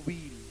you on a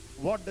wheel.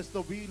 What does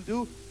the wheel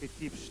do? It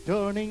keeps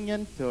turning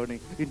and turning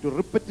into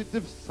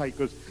repetitive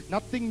cycles.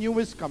 Nothing new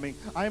is coming.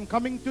 I am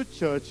coming to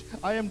church.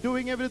 I am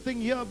doing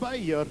everything year by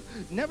year.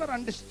 Never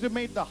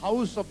underestimate the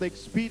house of the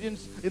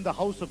experience in the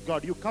house of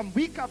God. You come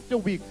week after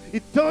week.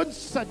 It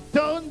turns and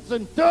turns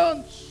and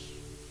turns.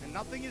 And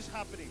nothing is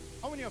happening.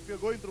 How many of you are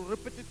going through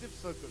repetitive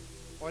circles?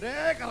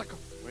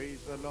 Praise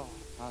the Lord.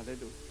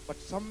 Hallelujah.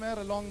 But somewhere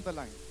along the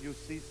line, you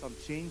see some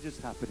changes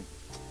happening.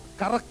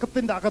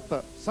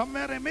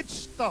 Somewhere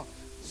amidst the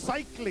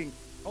cycling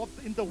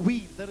in the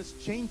wheel, there is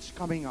change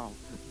coming out.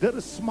 There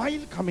is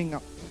smile coming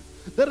out.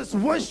 There is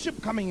worship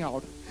coming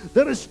out.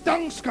 There is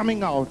tongues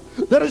coming out.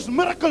 There is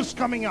miracles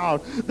coming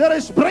out. There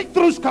is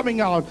breakthroughs coming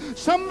out.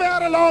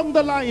 Somewhere along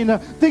the line,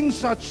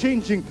 things are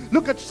changing.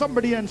 Look at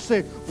somebody and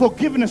say,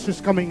 forgiveness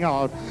is coming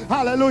out.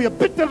 Hallelujah.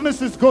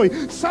 Bitterness is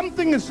going.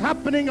 Something is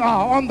happening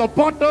on the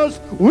potter's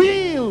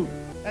wheel.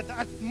 And the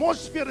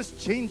atmosphere is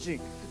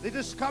changing. It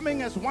is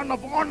coming as one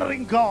of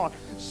honoring God.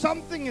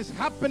 Something is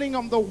happening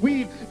on the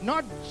wheel,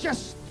 not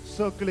just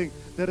circling.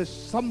 There is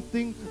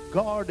something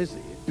God is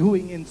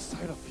doing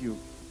inside of you.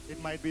 It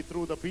might be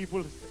through the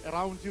people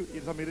around you,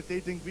 some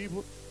irritating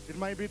people. It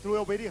might be through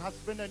your very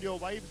husband and your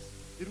wives.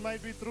 It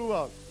might be through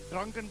a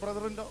drunken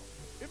brother-in-law.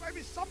 It might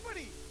be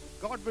somebody.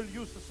 God will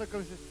use the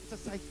circumstance.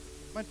 It's a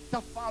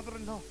tough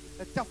father-in-law,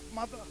 a tough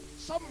mother.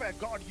 Somewhere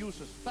God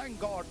uses. Thank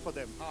God for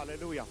them.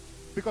 Hallelujah.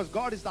 Because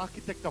God is the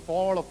architect of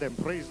all of them.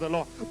 Praise the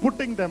Lord.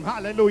 Putting them,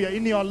 hallelujah,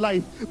 in your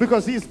life.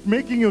 Because He's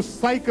making you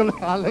cycle.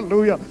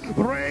 Hallelujah.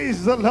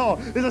 Praise the Lord.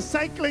 There's a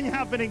cycling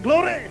happening.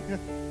 Glory.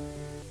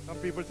 Some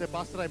people say,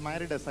 Pastor, I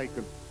married a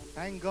cycle.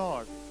 Thank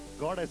God.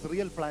 God has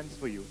real plans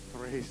for you.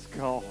 Praise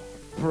God.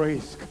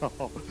 Praise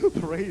God.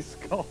 Praise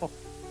God.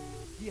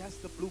 He has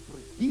the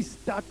blueprint. He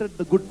started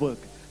the good work.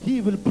 He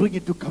will bring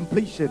it to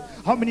completion.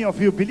 How many of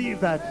you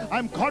believe that?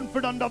 I'm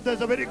confident of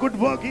there's a very good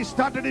work He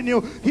started in you.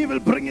 He will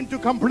bring it to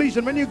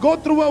completion. When you go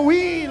through a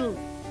wheel,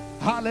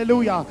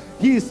 hallelujah,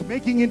 He is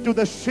making into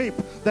the shape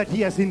that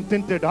He has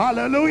intended.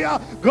 Hallelujah.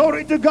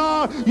 Glory to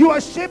God. You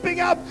are shaping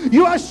up.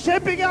 You are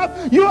shaping up.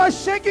 You are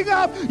shaking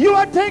up. You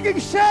are taking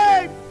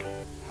shape.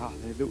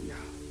 Hallelujah.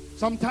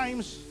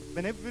 Sometimes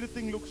when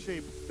everything looks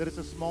shaped, there is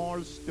a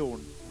small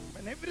stone.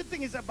 When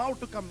everything is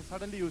about to come,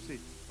 suddenly you see,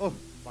 oh,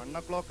 1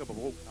 o'clock.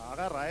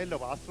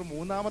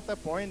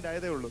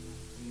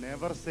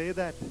 Never say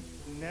that.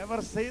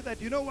 Never say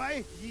that. You know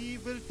why? He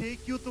will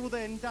take you through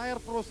the entire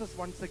process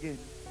once again.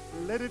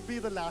 Let it be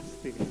the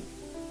last day.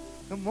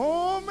 The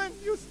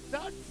moment you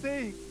start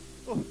saying,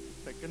 oh,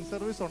 second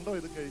service undo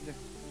idu kazhinja.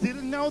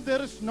 Till now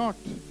there is not.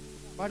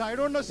 But I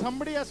don't know,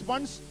 somebody has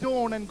one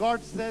stone and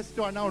God says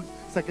to announce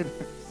second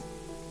service.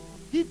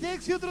 He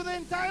takes you through the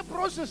entire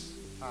process.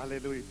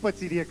 Hallelujah.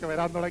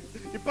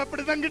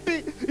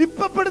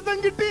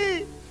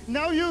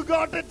 Now you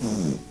got it.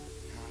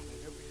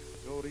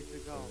 Glory to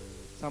God.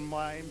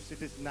 Sometimes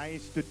it is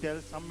nice to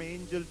tell some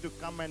angel to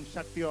come and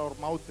shut your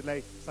mouth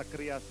like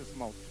Zacharias'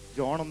 mouth.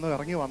 John,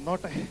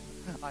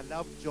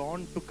 allow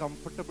John to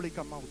comfortably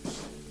come out.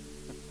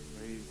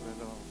 Praise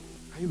the Lord.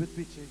 Are you with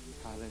me, church?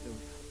 Hallelujah.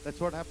 That's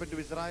what happened to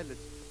Israelites.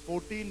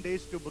 14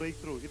 days to break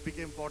through. It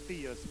became 40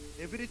 years.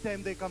 Every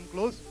time they come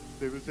close,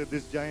 they will say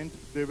this giant.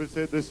 They will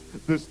say this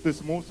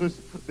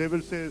Moses. They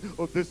will say,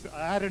 oh, this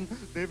Aaron.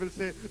 They will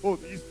say, oh,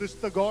 is this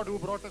the God who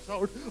brought us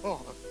out? Oh,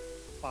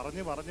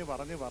 പറഞ്ഞ്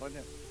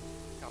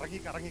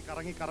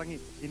കറങ്ങി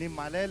ഇനി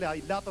മലയില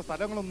ഇല്ലാത്ത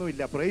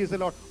സ്ഥലങ്ങളൊന്നുമില്ല. Praise the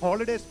Lord.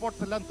 Holiday spots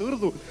എല്ലാം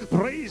തീർന്നു.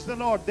 Praise the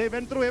Lord. They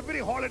went through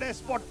every holiday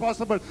spot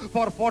possible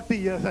for 40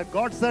 years, and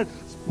God said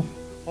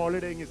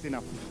holidaying is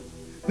enough,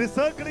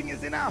 recircling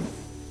is enough.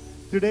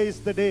 Today is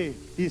the day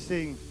He's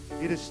saying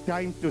it is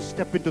time to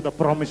step into the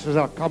promises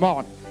of come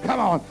on.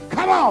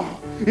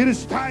 It is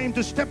time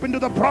to step into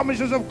the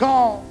promises of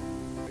God.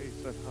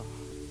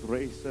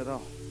 Praise the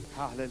Lord.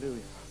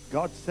 Hallelujah.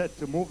 God said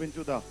to move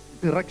into the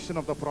direction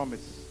of the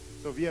promise.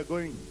 So we are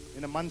going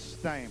in a month's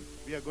time.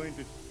 We are going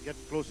to get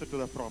closer to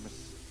the promise.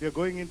 We are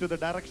going into the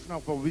direction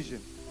of our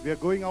vision. We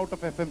are going out of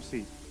FMC.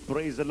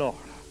 Praise the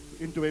Lord.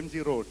 Into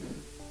MG Road.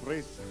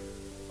 Praise.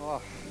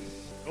 Oh,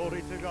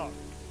 glory to God.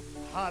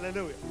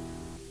 Hallelujah.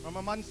 From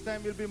a month's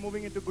time, we'll be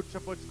moving into Good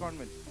Shepherd's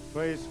Convent.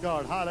 Praise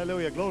God.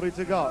 Hallelujah. Glory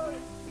to God.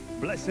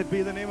 Blessed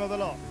be the name of the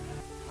Lord.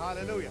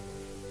 Hallelujah.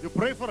 You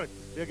pray for it.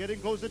 We are getting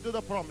closer to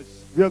the promise.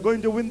 We are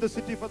going to win the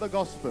city for the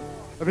gospel.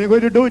 And we are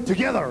going to do it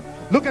together.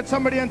 Look at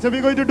somebody and say,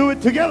 we're going to do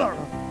it together.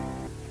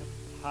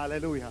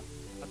 Hallelujah.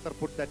 After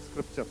put that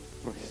scripture.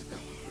 Praise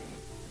God.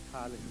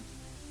 Hallelujah.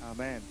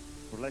 Amen.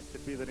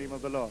 Blessed be the name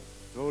of the Lord.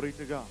 Glory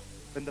to God.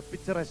 When the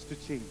picture has to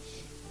change.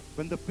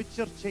 When the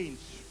picture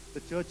changed,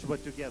 the church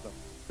were together.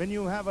 When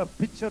you have a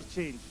picture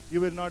change, you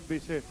will not be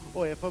saying,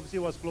 oh, FFC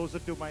was closer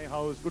to my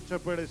house, Good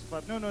Shepherd is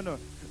far. No.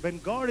 When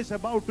God is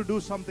about to do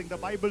something, the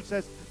Bible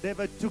says they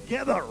were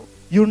together,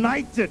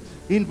 united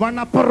in one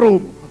upper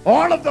room.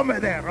 All of them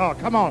were there. Oh,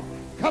 come on.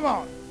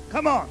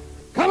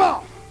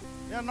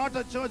 We are not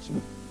a church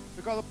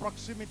because of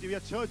proximity. We are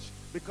a church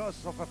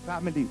because of a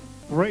family.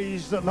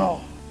 Praise the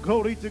Lord.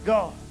 Glory to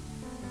God.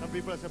 Some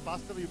people say,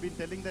 Pastor, you've been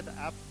telling that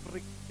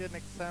African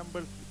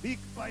example week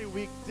by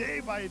week,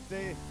 day by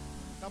day.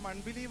 Some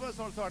unbelievers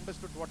also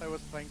understood what I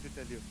was trying to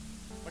tell you.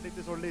 But it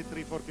is only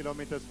 3-4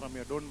 kilometers from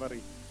here. Don't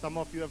worry. Some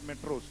of you have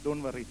metros.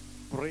 Don't worry.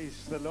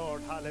 Praise the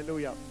Lord.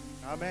 Hallelujah.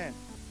 Amen.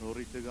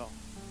 Glory to God.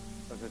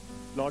 So the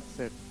Lord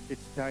said,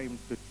 it's time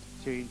to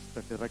change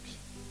the direction.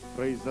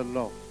 Praise the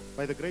Lord.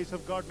 By the grace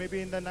of God, maybe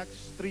in the next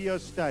 3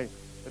 years' time,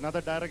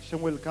 another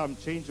direction will come.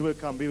 Change will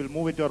come. We will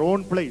move into our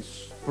own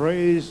place.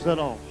 Praise the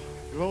Lord.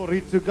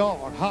 Glory to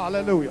God.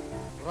 Hallelujah.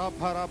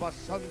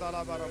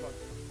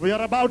 We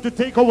are about to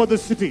take over the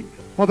city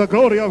for the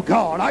glory of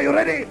God. Are you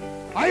ready?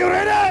 Are you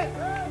ready?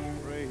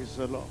 Praise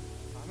the Lord.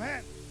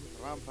 Amen.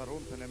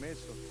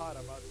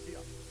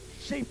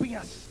 Shaping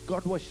us.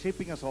 God was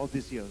shaping us all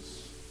these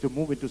years to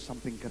move into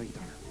something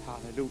greater.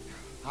 Hallelujah.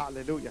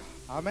 Hallelujah.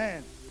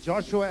 Amen.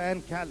 Joshua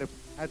and Caleb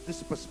had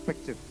this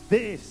perspective.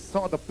 They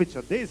saw the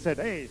picture. They said,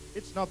 hey,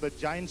 it's not the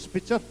giant's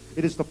picture.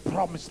 It is the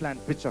promised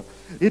land picture.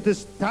 It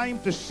is time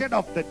to shed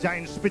off the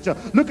giant's picture.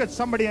 Look at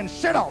somebody and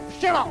shed off.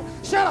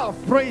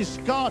 Praise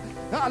God.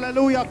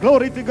 Hallelujah.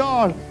 Glory to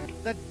God.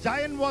 The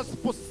giant was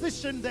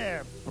positioned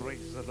there.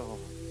 Praise the Lord.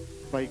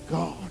 By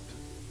God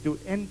to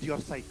end your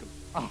cycle.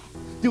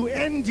 To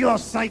end your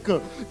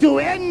cycle. To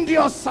end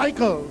your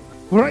cycle.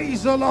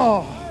 Praise the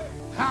Lord.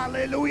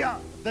 Hallelujah.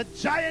 The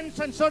giants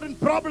and certain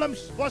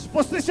problems was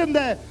positioned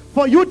there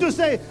for you to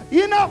say,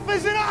 enough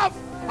is enough.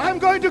 I'm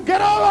going to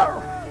get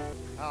over.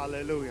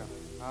 Hallelujah.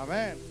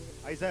 Amen.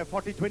 Isaiah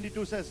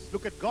 40:22 says,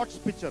 look at God's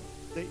picture.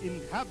 The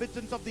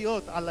inhabitants of the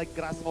earth are like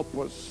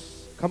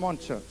grasshoppers. Come on,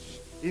 church.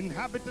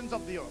 Inhabitants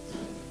of the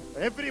earth.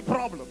 Every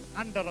problem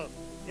under earth,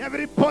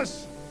 every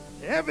person,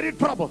 every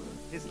trouble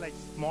is like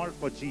small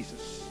for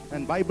Jesus.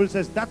 And Bible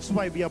says that's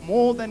why we are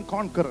more than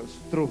conquerors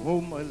through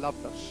whom He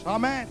loved us.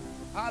 Amen.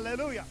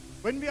 Hallelujah.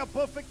 When we are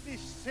perfectly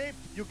shaped,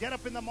 you get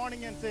up in the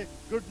morning and say,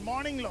 good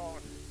morning,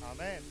 Lord.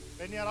 Amen.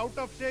 When you are out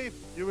of shape,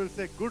 you will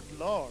say, good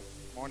Lord.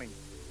 Morning.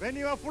 When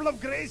you are full of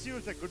grace, you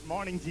will say, good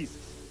morning, Jesus.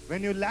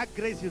 When you lack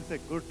grace, you will say,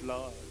 good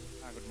Lord.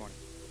 Good morning.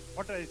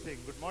 What are you saying?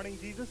 Good morning,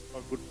 Jesus,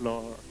 or good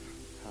Lord?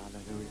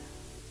 Hallelujah.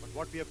 But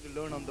what we have to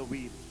learn on the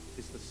wheel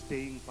is the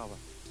staying power.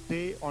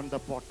 Stay on the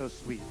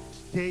potter's wheel.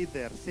 Stay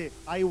there. Say,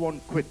 I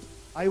won't quit.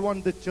 I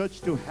want the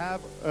church to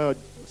have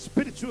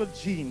spiritual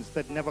genes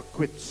that never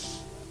quits.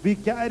 We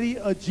carry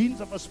a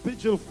genes of a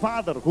spiritual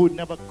father who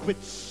never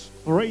quits.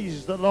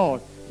 Praise the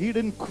Lord. He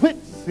didn't quit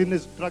in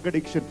his drug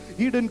addiction.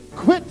 He didn't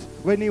quit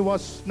when he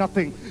was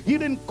nothing. He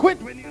didn't quit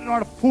when he didn't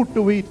have food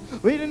to eat.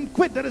 He didn't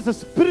quit. There is a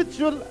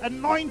spiritual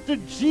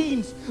anointed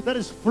genes that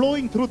is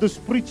flowing through this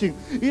preaching.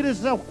 It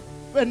is an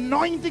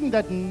anointing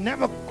that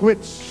never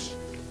quits.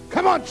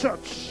 Come on,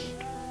 church.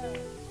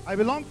 I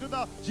belong to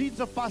the genes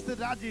of Pastor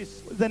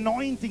Rajesh. The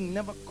anointing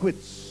never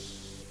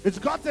quits. It's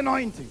God's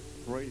anointing.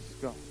 Praise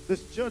God.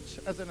 This church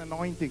has an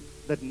anointing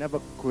that never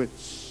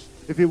quits.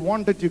 If you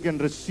want it, you can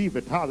receive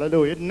it.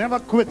 Hallelujah. It never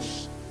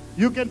quits.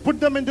 You can put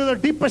them into the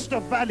deepest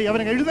of valley.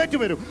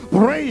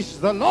 Praise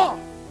the Lord.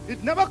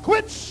 It never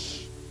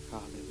quits.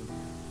 Hallelujah.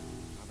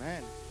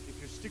 Amen.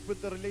 If you stick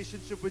with the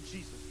relationship with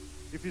Jesus,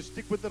 if you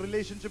stick with the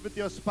relationship with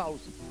your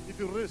spouse, if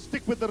you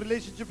stick with the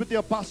relationship with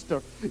your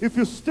pastor, if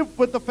you stick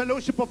with the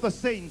fellowship of the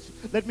saints,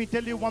 let me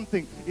tell you one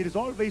thing. It is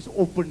always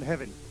open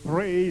heaven.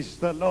 Praise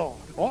the Lord.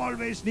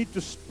 Always need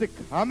to stick.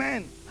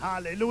 Amen.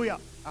 Hallelujah.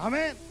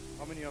 Amen.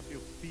 How many of you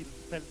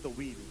felt the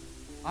wheel?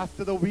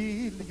 After the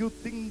wheel, you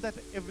think that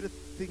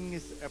everything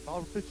is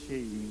about to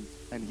change.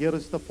 And here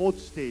is the fourth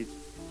stage.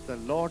 The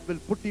Lord will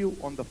put you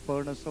on the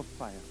furnace of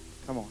fire.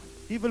 Come on.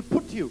 He will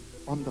put you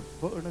on the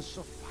furnace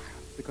of fire.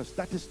 Because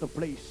that is the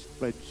place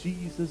where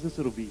Jesus is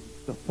revealed.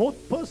 The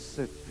fourth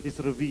person is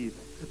revealed.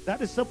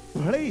 That is a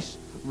place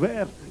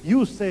where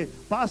you say,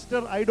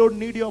 Pastor, I don't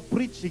need your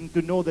preaching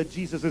to know that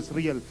Jesus is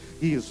real.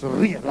 He is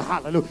real.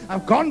 Hallelujah.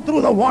 I've gone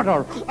through the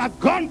water. I've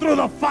gone through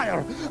the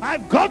fire.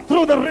 I've gone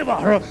through the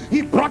river.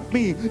 He brought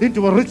me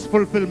into a rich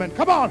fulfillment.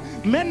 Come on.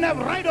 Men have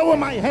right over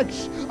my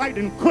heads. I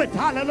didn't quit.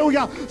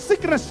 Hallelujah.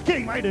 Sickness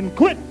came. I didn't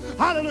quit.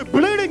 Hallelujah.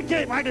 Bleeding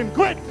came. I didn't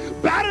quit.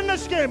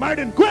 Barrenness came. I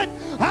didn't quit.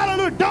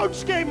 Hallelujah.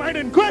 Doubts came. I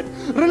didn't quit.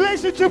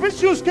 Relationship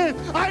issues came.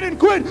 I didn't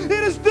quit.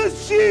 It is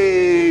this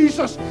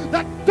Jesus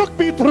that took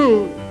me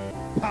through.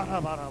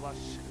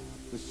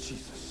 This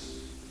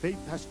Jesus.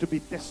 Faith has to be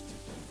tested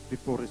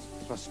before it's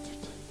trusted.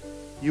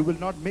 You will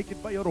not make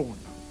it by your own.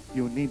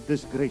 You need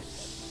this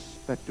grace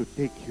that to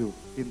take you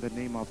in the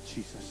name of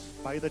Jesus.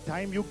 By the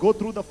time you go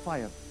through the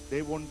fire,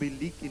 there won't be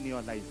leak in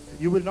your life.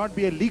 You will not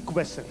be a leak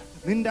vessel.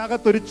 There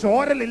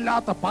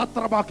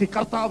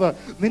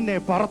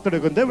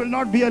will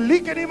not be a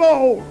leak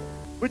anymore.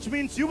 Which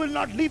means you will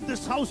not leave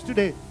this house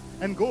today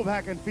and go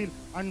back and feel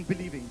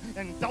unbelieving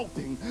and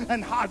doubting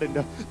and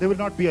hardened. There will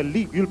not be a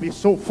leak. You'll be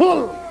so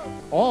full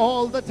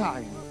all the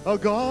time. Oh,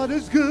 God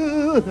is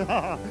good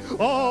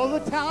all the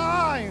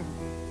time.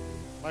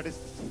 But it's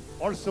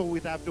also we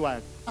have to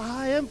add,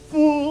 I am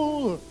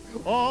full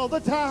all the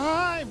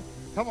time.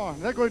 Come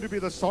on, they're going to be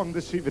the song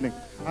this evening.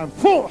 I'm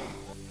full.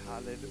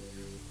 Hallelujah.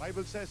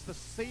 Bible says the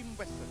same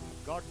vessel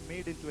God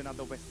made into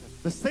another vessel.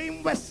 The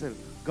same vessel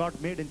God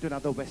made into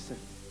another vessel.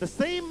 The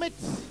same it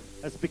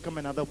has become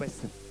another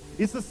vessel.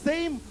 It's the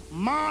same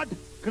marred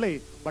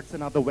clay, but it's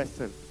another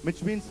vessel.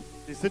 Which means,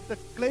 is it the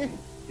clay?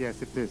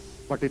 Yes, it is.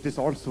 But it is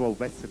also a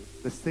vessel.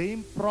 The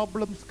same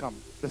problems come.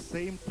 The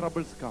same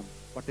troubles come.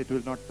 But it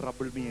will not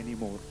trouble me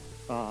anymore.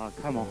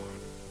 Come on.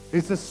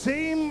 It's the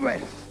same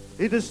vessel.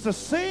 It is the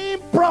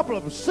same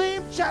problem,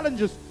 same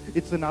challenges.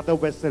 It's another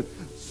vessel.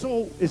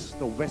 So is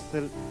the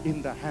vessel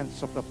in the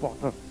hands of the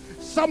potter.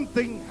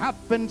 Something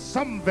happened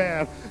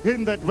somewhere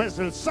in that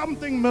vessel.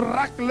 Something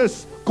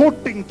miraculous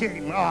coating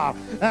came.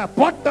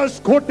 Potter's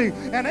coating,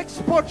 an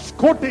expert's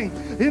coating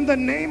in the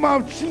name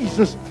of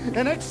Jesus.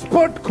 An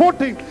expert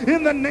coating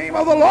in the name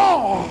of the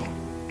Lord.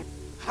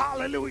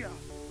 Hallelujah.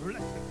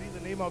 Blessed be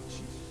the name of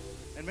Jesus.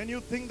 And when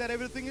you think that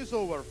everything is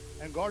over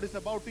and God is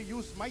about to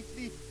use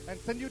mightily and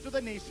send you to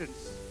the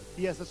nations,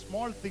 He has a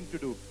small thing to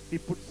do. He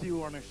puts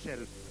you on a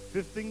shelf.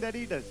 Fifth thing that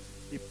He does,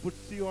 He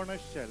puts you on a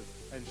shelf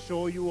and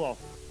show you off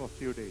for a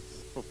few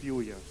days, for a few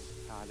years.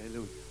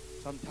 Hallelujah.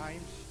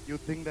 Sometimes you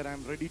think that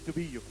I'm ready to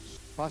be used.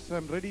 Pastor,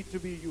 I'm ready to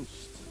be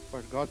used.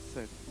 But God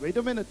said, wait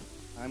a minute.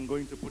 I'm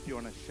going to put you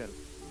on a shelf.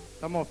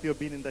 Some of you have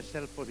been in the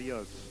shelf for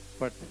years.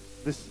 But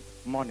this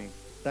morning,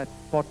 that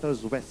potter's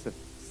vessel,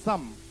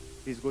 some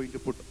is going to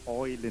put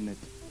oil in it.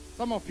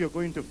 Some of you are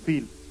going to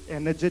feel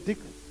energetic,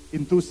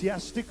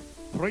 enthusiastic.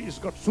 Praise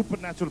God,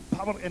 supernatural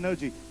power,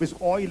 energy. This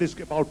oil is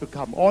about to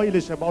come. Oil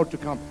is about to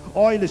come.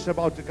 Oil is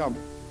about to come.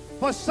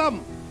 For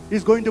some,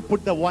 He's going to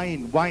put the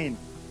wine.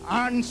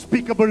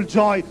 Unspeakable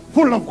joy,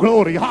 full of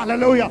glory.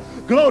 Hallelujah.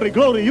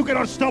 Glory. You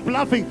cannot stop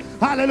laughing.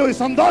 Hallelujah.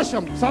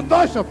 Sandosham.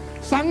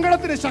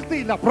 Sangadatine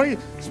shakti illa. Praise.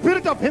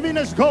 Spirit of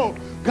heaviness go.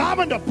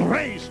 Garment of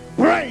praise.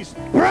 Praise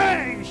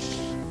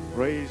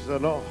the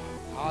Lord.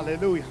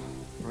 Hallelujah.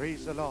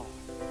 Praise the Lord.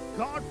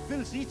 God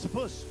fills each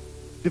person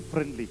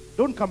differently.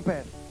 Don't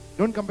compare.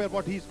 Don't compare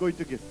what He's going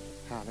to give.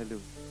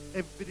 Hallelujah.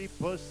 Every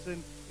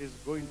person is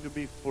going to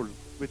be full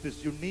with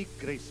His unique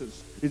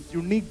graces, His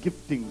unique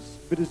giftings,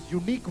 with His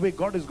unique way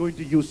God is going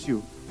to use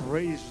you.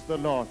 Praise the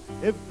Lord.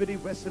 Every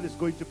vessel is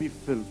going to be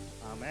filled.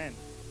 Amen.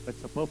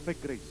 That's a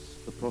perfect grace,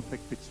 the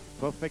perfect picture.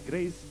 Perfect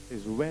grace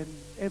is when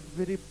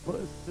every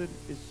person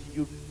is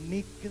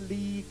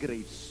uniquely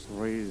graced.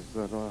 Praise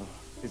the Lord.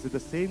 Is it the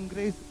same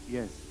grace?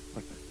 Yes,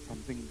 but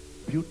something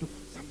beautiful,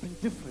 something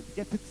different.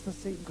 Yet it's the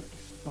same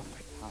grace.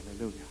 Perfect.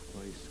 Hallelujah.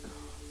 Praise God.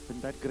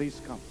 When that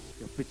grace comes,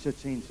 your picture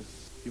changes.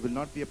 You will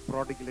not be a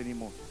prodigal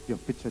anymore. Your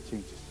picture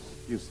changes.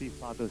 You see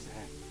Father's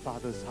hand,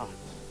 Father's heart.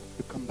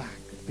 You come back.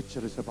 The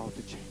picture is about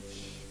to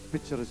change.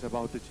 Picture is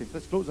about to change.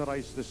 Let's close our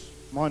eyes this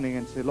morning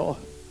and say, Lord,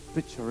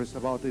 picture is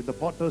about in the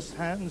potter's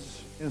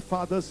hands, in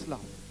Father's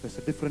love. There's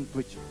a different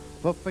picture.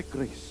 Perfect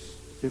grace.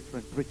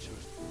 Different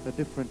pictures. A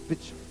different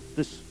picture.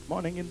 This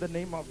morning in the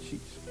name of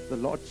Jesus, the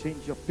Lord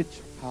change your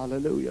picture.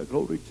 Hallelujah.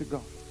 Glory to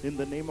God. In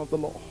the name of the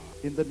Lord.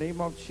 In the name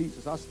of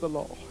Jesus. Ask the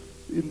Lord.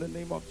 In the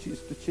name of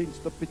Jesus to change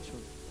the picture.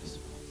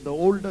 The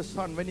older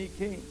son, when he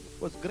came,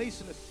 was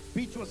graceless.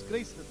 Speech was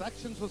graceless.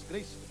 Actions was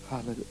graceless.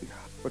 Hallelujah.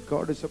 But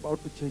God is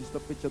about to change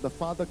the picture. The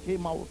father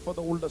came out for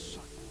the older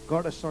son.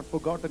 God has not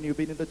forgotten you. You've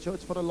been in the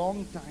church for a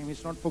long time.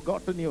 He's not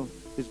forgotten you.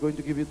 He's going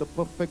to give you the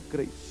perfect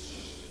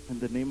grace. In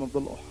the name of the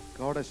Lord.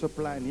 God has a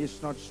plan. He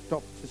has not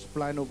stopped His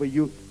plan over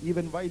you.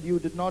 Even while you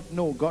did not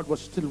know, God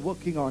was still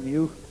working on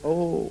you.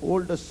 Oh,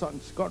 older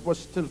sons, God was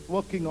still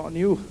working on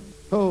you.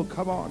 Oh,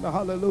 come on.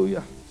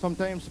 Hallelujah.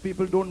 Sometimes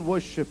people don't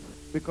worship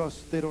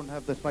because they don't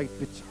have the right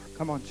picture.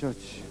 Come on,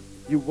 church.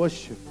 You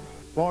worship.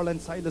 Paul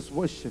and Silas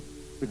worship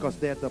because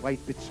they had the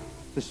right picture.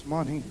 This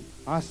morning,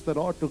 ask the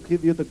Lord to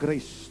give you the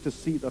grace to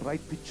see the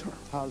right picture.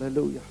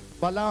 Hallelujah.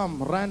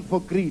 Balaam ran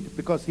for greed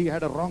because he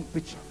had a wrong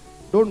picture.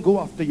 Don't go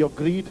after your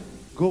greed.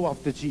 Go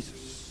after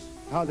Jesus.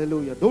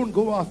 Hallelujah. Don't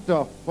go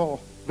after for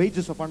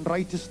wages of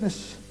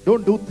unrighteousness.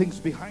 Don't do things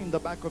behind the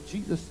back of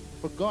Jesus.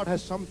 For God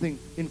has something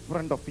in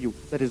front of you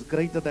that is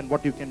greater than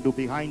what you can do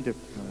behind Him.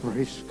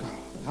 Praise God.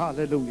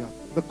 Hallelujah.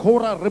 The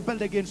Korah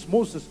rebelled against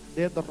Moses.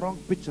 They had the wrong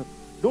picture.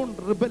 Don't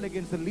rebel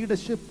against the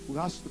leadership who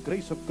ask the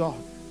grace of God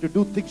to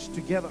do things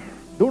together.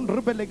 Don't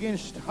rebel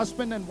against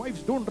husband and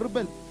wives. Don't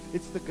rebel.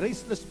 It's the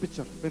graceless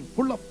picture. When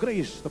full of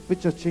grace, the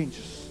picture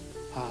changes.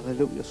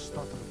 Hallelujah.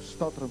 Stotram,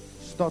 stotram,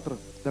 stotram.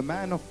 The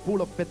man of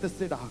pool of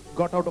Bethesda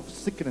got out of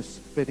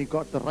sickness when he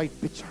got the right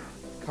picture.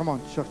 Come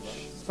on,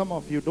 church. Some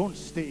of you don't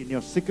stay in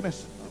your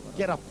sickness.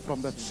 Get up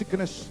from that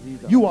sickness.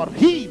 You are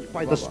healed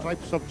by the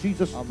stripes of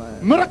Jesus.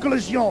 Miracle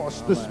is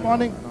yours this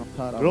morning.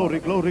 Glory,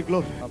 glory,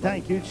 glory.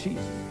 Thank you,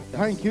 Jesus.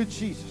 Thank you,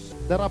 Jesus.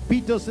 There are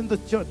Peters in the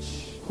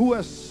church who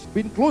has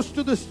been close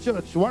to this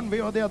church one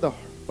way or the other,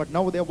 but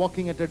now they're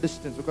walking at a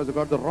distance because they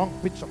got the wrong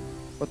picture.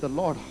 But the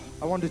Lord,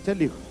 I want to tell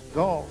you,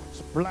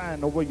 God's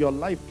plan over your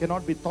life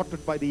cannot be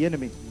thwarted by the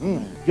enemy.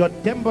 Your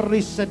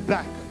temporary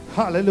setback,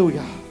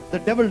 hallelujah, the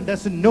devil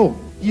doesn't know.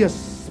 He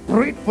has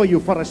prayed for you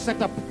for a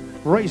setup.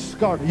 Praise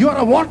God. You are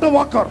a water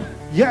walker.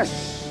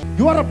 Yes.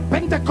 You are a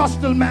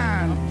Pentecostal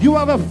man. You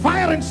have a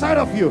fire inside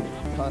of you.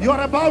 You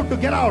are about to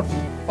get out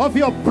of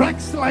your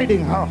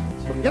backsliding.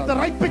 Get the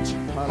right picture.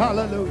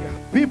 Hallelujah.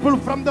 People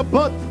from the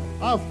birth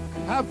have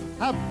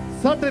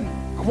certain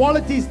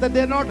qualities that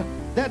they're not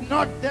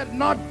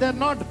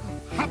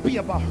happy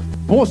about.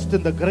 Boast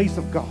in the grace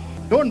of God.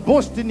 Don't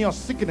boast in your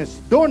sickness.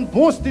 Don't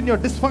boast in your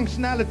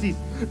dysfunctionalities.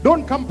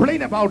 Don't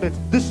complain about it.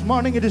 This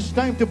morning it is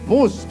time to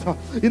boast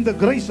in the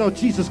grace of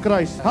Jesus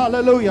Christ.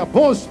 Hallelujah.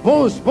 Boast,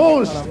 boast,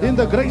 boast in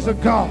the grace of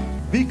God.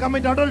 We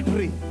commit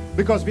adultery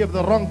because we have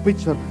the wrong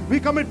picture. We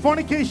commit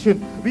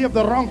fornication. We have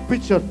the wrong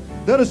picture.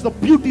 There is the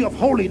beauty of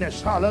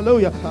holiness.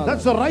 Hallelujah.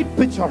 That's the right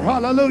picture.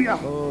 Hallelujah.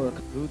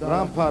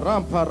 Rampa,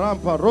 rampa,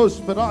 rampa, rose,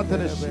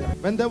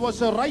 when there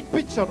was a right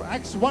picture,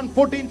 Acts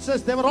 1:14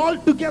 says they were all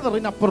together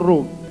in upper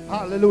room.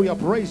 Hallelujah.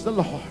 Praise the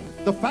Lord.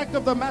 The fact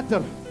of the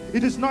matter,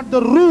 it is not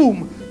the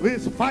room where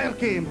fire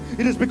came.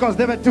 It is because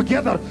they were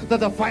together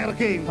that the fire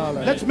came.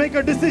 Hallelujah. Let's make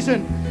a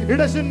decision. It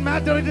doesn't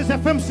matter it is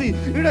FMC.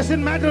 It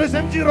doesn't matter it's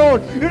MG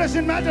Road. It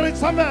doesn't matter it's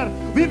somewhere.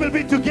 We will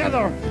be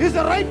together. It's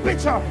the right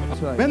picture.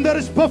 Right. When there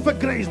is perfect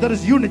grace, there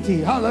is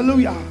unity.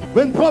 Hallelujah.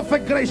 When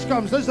perfect grace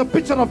comes, there is a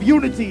picture of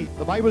unity.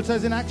 The Bible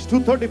says in Acts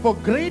 2:34,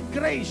 great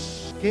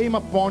grace came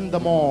upon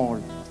them all.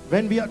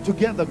 When we are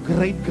together,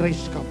 great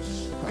grace comes.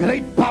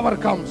 Great power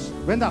comes.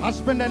 When the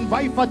husband and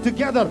wife are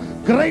together,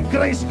 great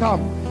grace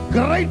comes.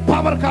 Great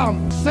power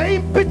comes.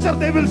 Same picture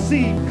they will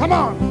see. Come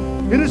on.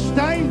 It is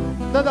time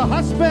that the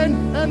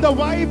husband and the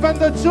wife and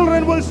the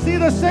children will see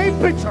the same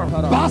picture.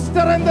 Pastor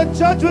and the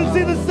church will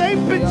see the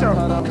same picture.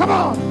 Come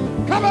on.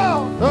 Come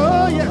on.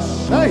 Oh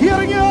yes.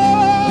 Hearing you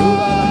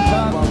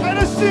and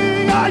a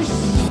seeing eyes.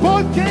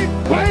 Both came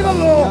by the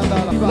Lord.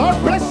 Lord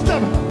bless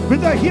them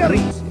with the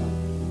hearing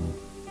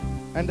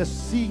and the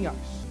seeing eyes.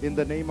 In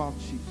the name of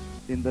Jesus.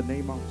 In the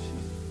name of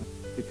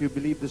Jesus. If you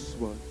believe this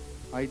word,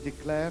 I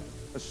declare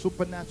a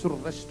supernatural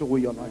rest over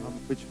your life,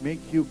 which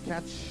make you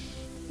catch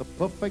the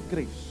perfect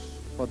grace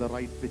for the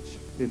right pitch.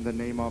 In the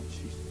name of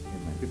Jesus.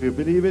 Amen. If you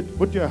believe it,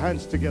 put your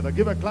hands together.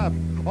 Give a clap.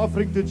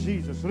 Offering to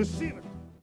Jesus. Receive it.